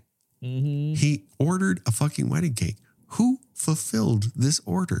everything. He ordered a fucking wedding cake. Who fulfilled this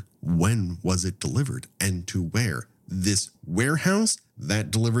order? When was it delivered? And to where? This warehouse?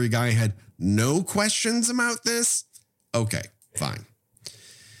 That delivery guy had no questions about this? Okay, fine.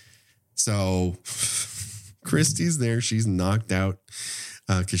 So Christy's there. She's knocked out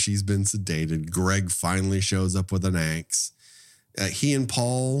because she's been sedated. Greg finally shows up with an axe. He and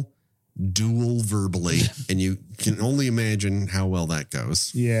Paul duel verbally, and you can only imagine how well that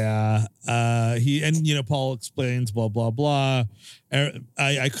goes. Yeah. Paul explains, blah, blah, blah.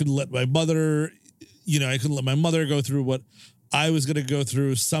 I couldn't let my mother, go through what I was going to go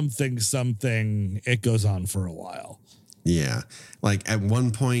through. Something. It goes on for a while. Yeah. Like at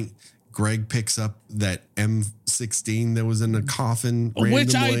one point, Greg picks up that M16 that was in a coffin randomly.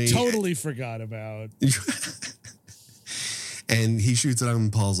 Which I totally forgot about. And he shoots it out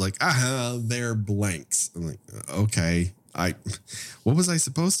and Paul's like, they're blanks. I'm like, okay. What was I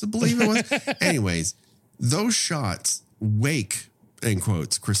supposed to believe it was? Anyways, those shots wake, in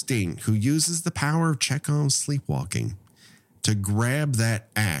quotes, Christine, who uses the power of Chekhov's sleepwalking to grab that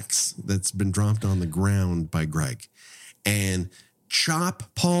axe that's been dropped on the ground by Greg and chop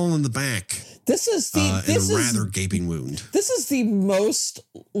Paul in the back. This is rather gaping wound. This is the most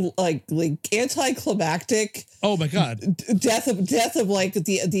like anticlimactic. Oh my god! Death of like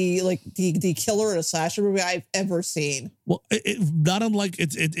the killer in a slasher movie I've ever seen. Well, not unlike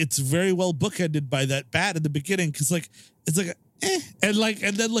it's very well bookended by that bat in the beginning because it's like.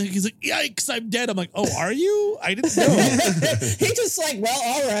 And then he's like, yikes, I'm dead. I'm like, oh, are you? I didn't know. He just like, well,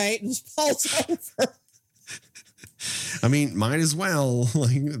 all right, and falls over. I mean, might as well.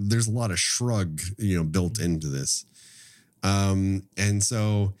 Like, there's a lot of shrug, built into this. And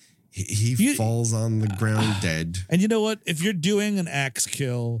so he falls on the ground dead. And you know what? If you're doing an axe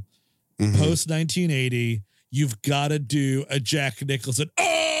kill post 1980, you've got to do a Jack Nicholson.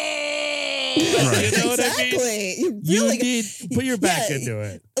 Oh! Right. You know exactly. what I mean? You need put your back into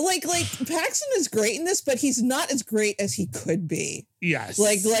it. Like Paxton is great in this, but he's not as great as he could be. Yes.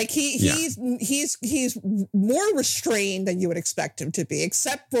 He's more restrained than you would expect him to be,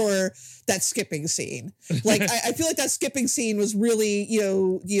 except for that skipping scene. Like I feel like that skipping scene was really,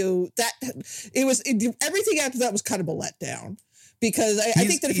 everything after that was kind of a letdown. Because I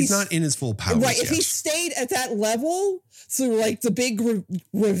think that if he's not in his full power, right? If he stayed at that level through like the big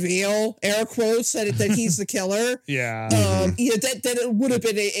reveal, air quotes, that he's the killer, that it would have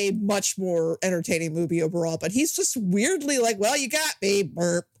been a much more entertaining movie overall. But he's just weirdly like, well, you got me,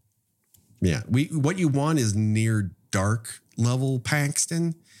 burp. Yeah, what you want is near dark level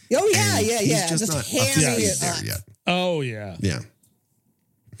Paxton. Oh yeah, He's just not up to speed there yet. Oh yeah, yeah.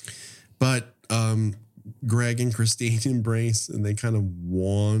 But Greg and Christine embrace and they kind of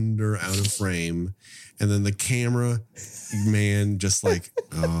wander out of frame. And then the camera man just like,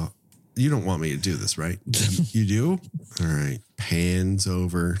 you don't want me to do this, right? You do? All right. Pans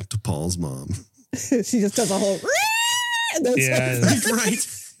over to Paul's mom. She just does a whole... Right.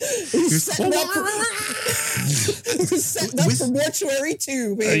 He's setting up for Mortuary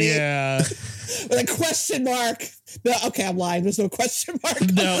 2, baby. Yeah. With a question mark. No, okay, I'm lying. There's no question mark.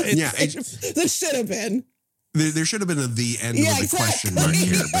 No, there should have been. There should have been the end with a question mark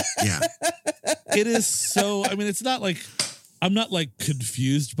here, but yeah. It is so, I mean, it's not like, I'm not like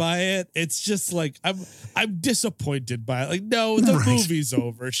confused by it. It's just like, I'm disappointed by it. Like, no, the movie's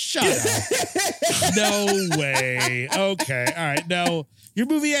over. Shut up. No way. Okay. All right. No, your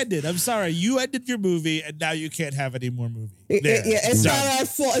movie ended. I'm sorry. You ended your movie and now you can't have any more movie. It's not our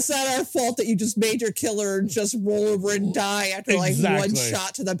fault. It's not our fault that you just made your killer just roll over and die after like one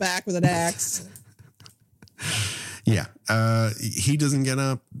shot to the back with an axe. Yeah, he doesn't get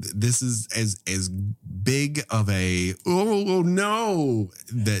up. This is as big of a oh no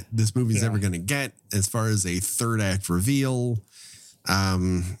that this movie's ever going to get as far as a third act reveal.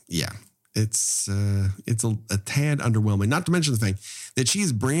 It's a tad underwhelming. Not to mention the fact that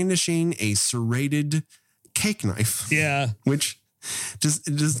she's brandishing a serrated cake knife. Yeah, which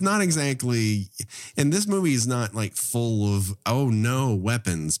just not exactly. And this movie is not like full of oh no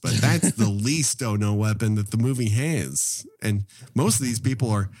weapons, but that's the least oh no weapon that the movie has. And most of these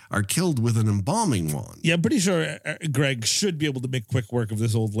people are killed with an embalming wand. Yeah, I'm pretty sure Greg should be able to make quick work of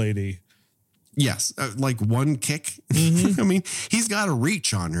this old lady. Yes, like one kick. Mm-hmm. I mean, he's got a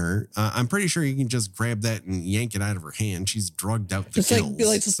reach on her. I'm pretty sure he can just grab that and yank it out of her hand. She's drugged out the kills. Be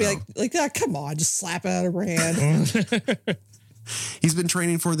like, come on, just slap it out of her hand. He's been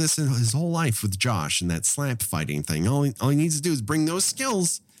training for this his whole life with Josh and that slap fighting thing. All he needs to do is bring those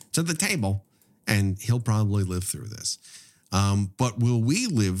skills to the table, and he'll probably live through this. But will we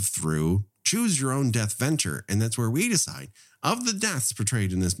live through Choose Your Own Death Venture? And that's where we decide, of the deaths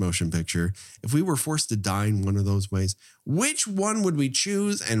portrayed in this motion picture, if we were forced to die in one of those ways, which one would we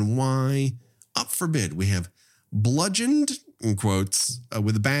choose and why? Up for bid. We have bludgeoned, in quotes,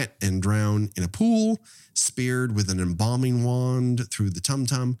 with a bat and drown in a pool, speared with an embalming wand through the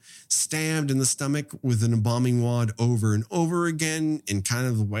tum-tum, stabbed in the stomach with an embalming wand over and over again in kind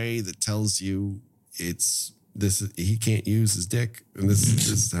of the way that tells you he can't use his dick, and this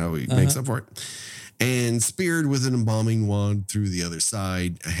is how he makes up for it. And speared with an embalming wand through the other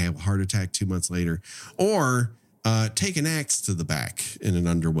side, have a heart attack 2 months later, or take an axe to the back in an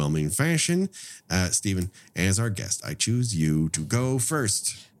underwhelming fashion. Stephen, as our guest, I choose you to go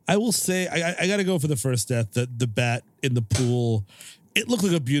first. I will say I got to go for the first death, the bat in the pool. It looked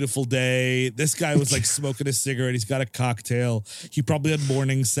like a beautiful day. This guy was like smoking a cigarette. He's got a cocktail. He probably had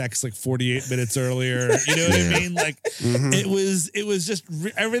morning sex like 48 minutes earlier. You know what I mean? Like it was just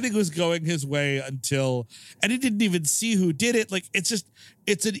everything was going his way until, and he didn't even see who did it. Like it's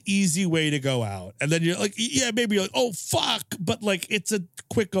an easy way to go out. And then you're like, yeah, maybe you're like, oh fuck. But like, it's a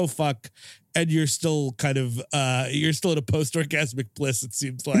quick, oh fuck. And you're still kind of, you're still in a post-orgasmic bliss, it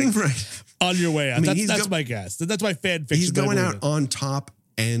seems like, on your way out. I mean, that's my guess. That's my fan fiction. He's going out on top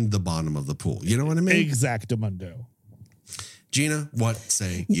and the bottom of the pool. You know what I mean? Exactamundo. Gina, what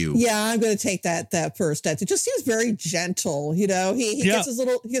say you? Yeah, I'm going to take that first death. It just seems very gentle. You know, he gets his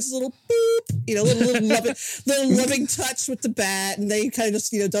little boop, you know, little loving touch with the bat, and then he kind of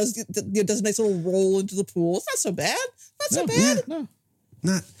just, you know, does a nice little roll into the pool. It's not so bad. No.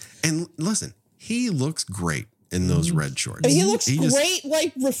 Not. And listen, he looks great in those red shorts. And he looks great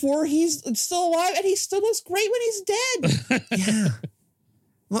like before he's still alive, and he still looks great when he's dead. Yeah.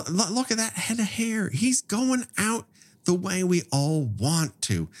 Look at that head of hair. He's going out the way we all want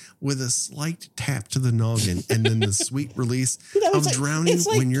to, with a slight tap to the noggin and then the sweet release of drowning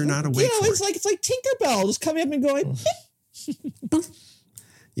when you're not awake. You know, it's like Tinkerbell just coming up and going.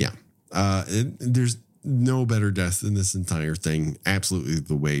 Yeah. There's no better death than this entire thing. Absolutely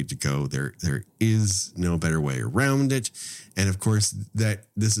the way to go. There is no better way around it. And of course,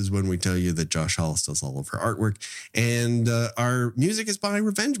 this is when we tell you that Josh Hollis does all of her artwork. And our music is by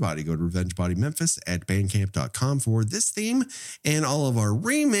Revenge Body. Go to RevengeBodyMemphis at bandcamp.com for this theme and all of our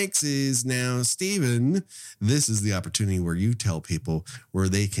remixes. Now, Stephen, this is the opportunity where you tell people where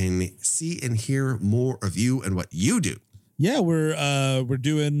they can see and hear more of you and what you do. Yeah, we're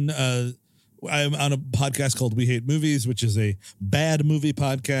doing I'm on a podcast called We Hate Movies, which is a bad movie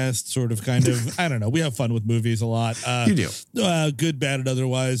podcast, sort of, kind of. I don't know. We have fun with movies a lot. You do. Good, bad, and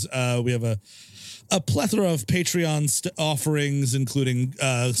otherwise. We have a plethora of Patreon offerings, including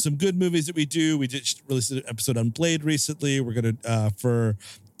some good movies that we do. We just released an episode on Blade recently. We're going to,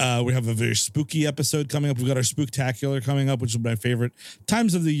 we have a very spooky episode coming up. We've got our Spooktacular coming up, which is my favorite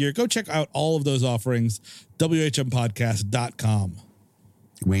times of the year. Go check out all of those offerings, whmpodcast.com.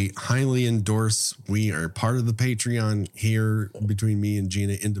 We highly endorse. We are part of the Patreon here between me and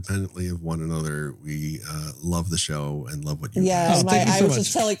Gina, independently of one another. We love the show and love what you. Yeah, I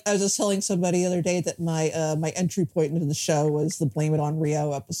was just telling somebody the other day that my entry point into the show was the Blame It on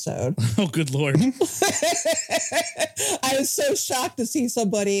Rio episode. Oh, good Lord! I was so shocked to see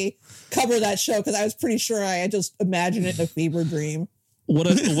somebody cover that show because I was pretty sure I had just imagined it in a fever dream. What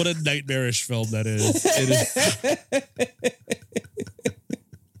a nightmarish film that is! It is.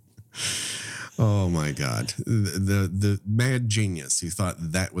 Oh my God! The mad genius who thought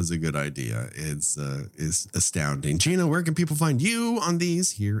that was a good idea is astounding. Gina, where can people find you on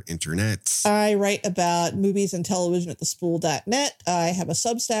these here internets? I write about movies and television at thespool.net. I have a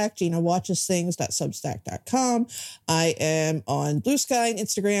Substack, GinaWatchesThings.substack.com. I am on Blue Sky and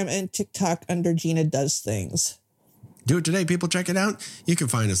Instagram and TikTok under Gina Does Things. Do it today, people. Check it out. You can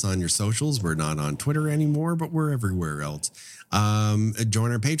find us on your socials. We're not on Twitter anymore, but we're everywhere else.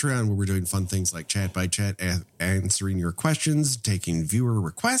 Join our Patreon where we're doing fun things like chat by chat, answering your questions, taking viewer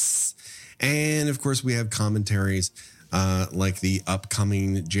requests. And of course, we have commentaries like the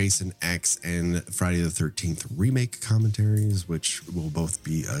upcoming Jason X and Friday the 13th remake commentaries, which will both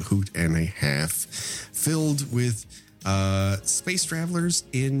be a hoot and a half, filled with space travelers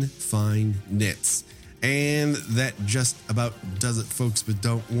in fine knits. And that just about does it, folks. But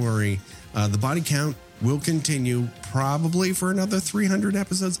don't worry. The body count will continue probably for another 300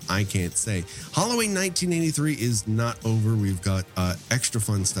 episodes. I can't say. Halloween 1983 is not over. We've got extra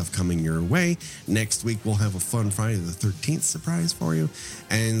fun stuff coming your way. Next week, we'll have a fun Friday the 13th surprise for you.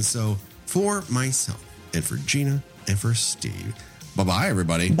 And so for myself and for Gina and for Steve, bye-bye,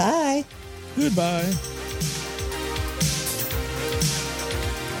 everybody. Bye. Goodbye.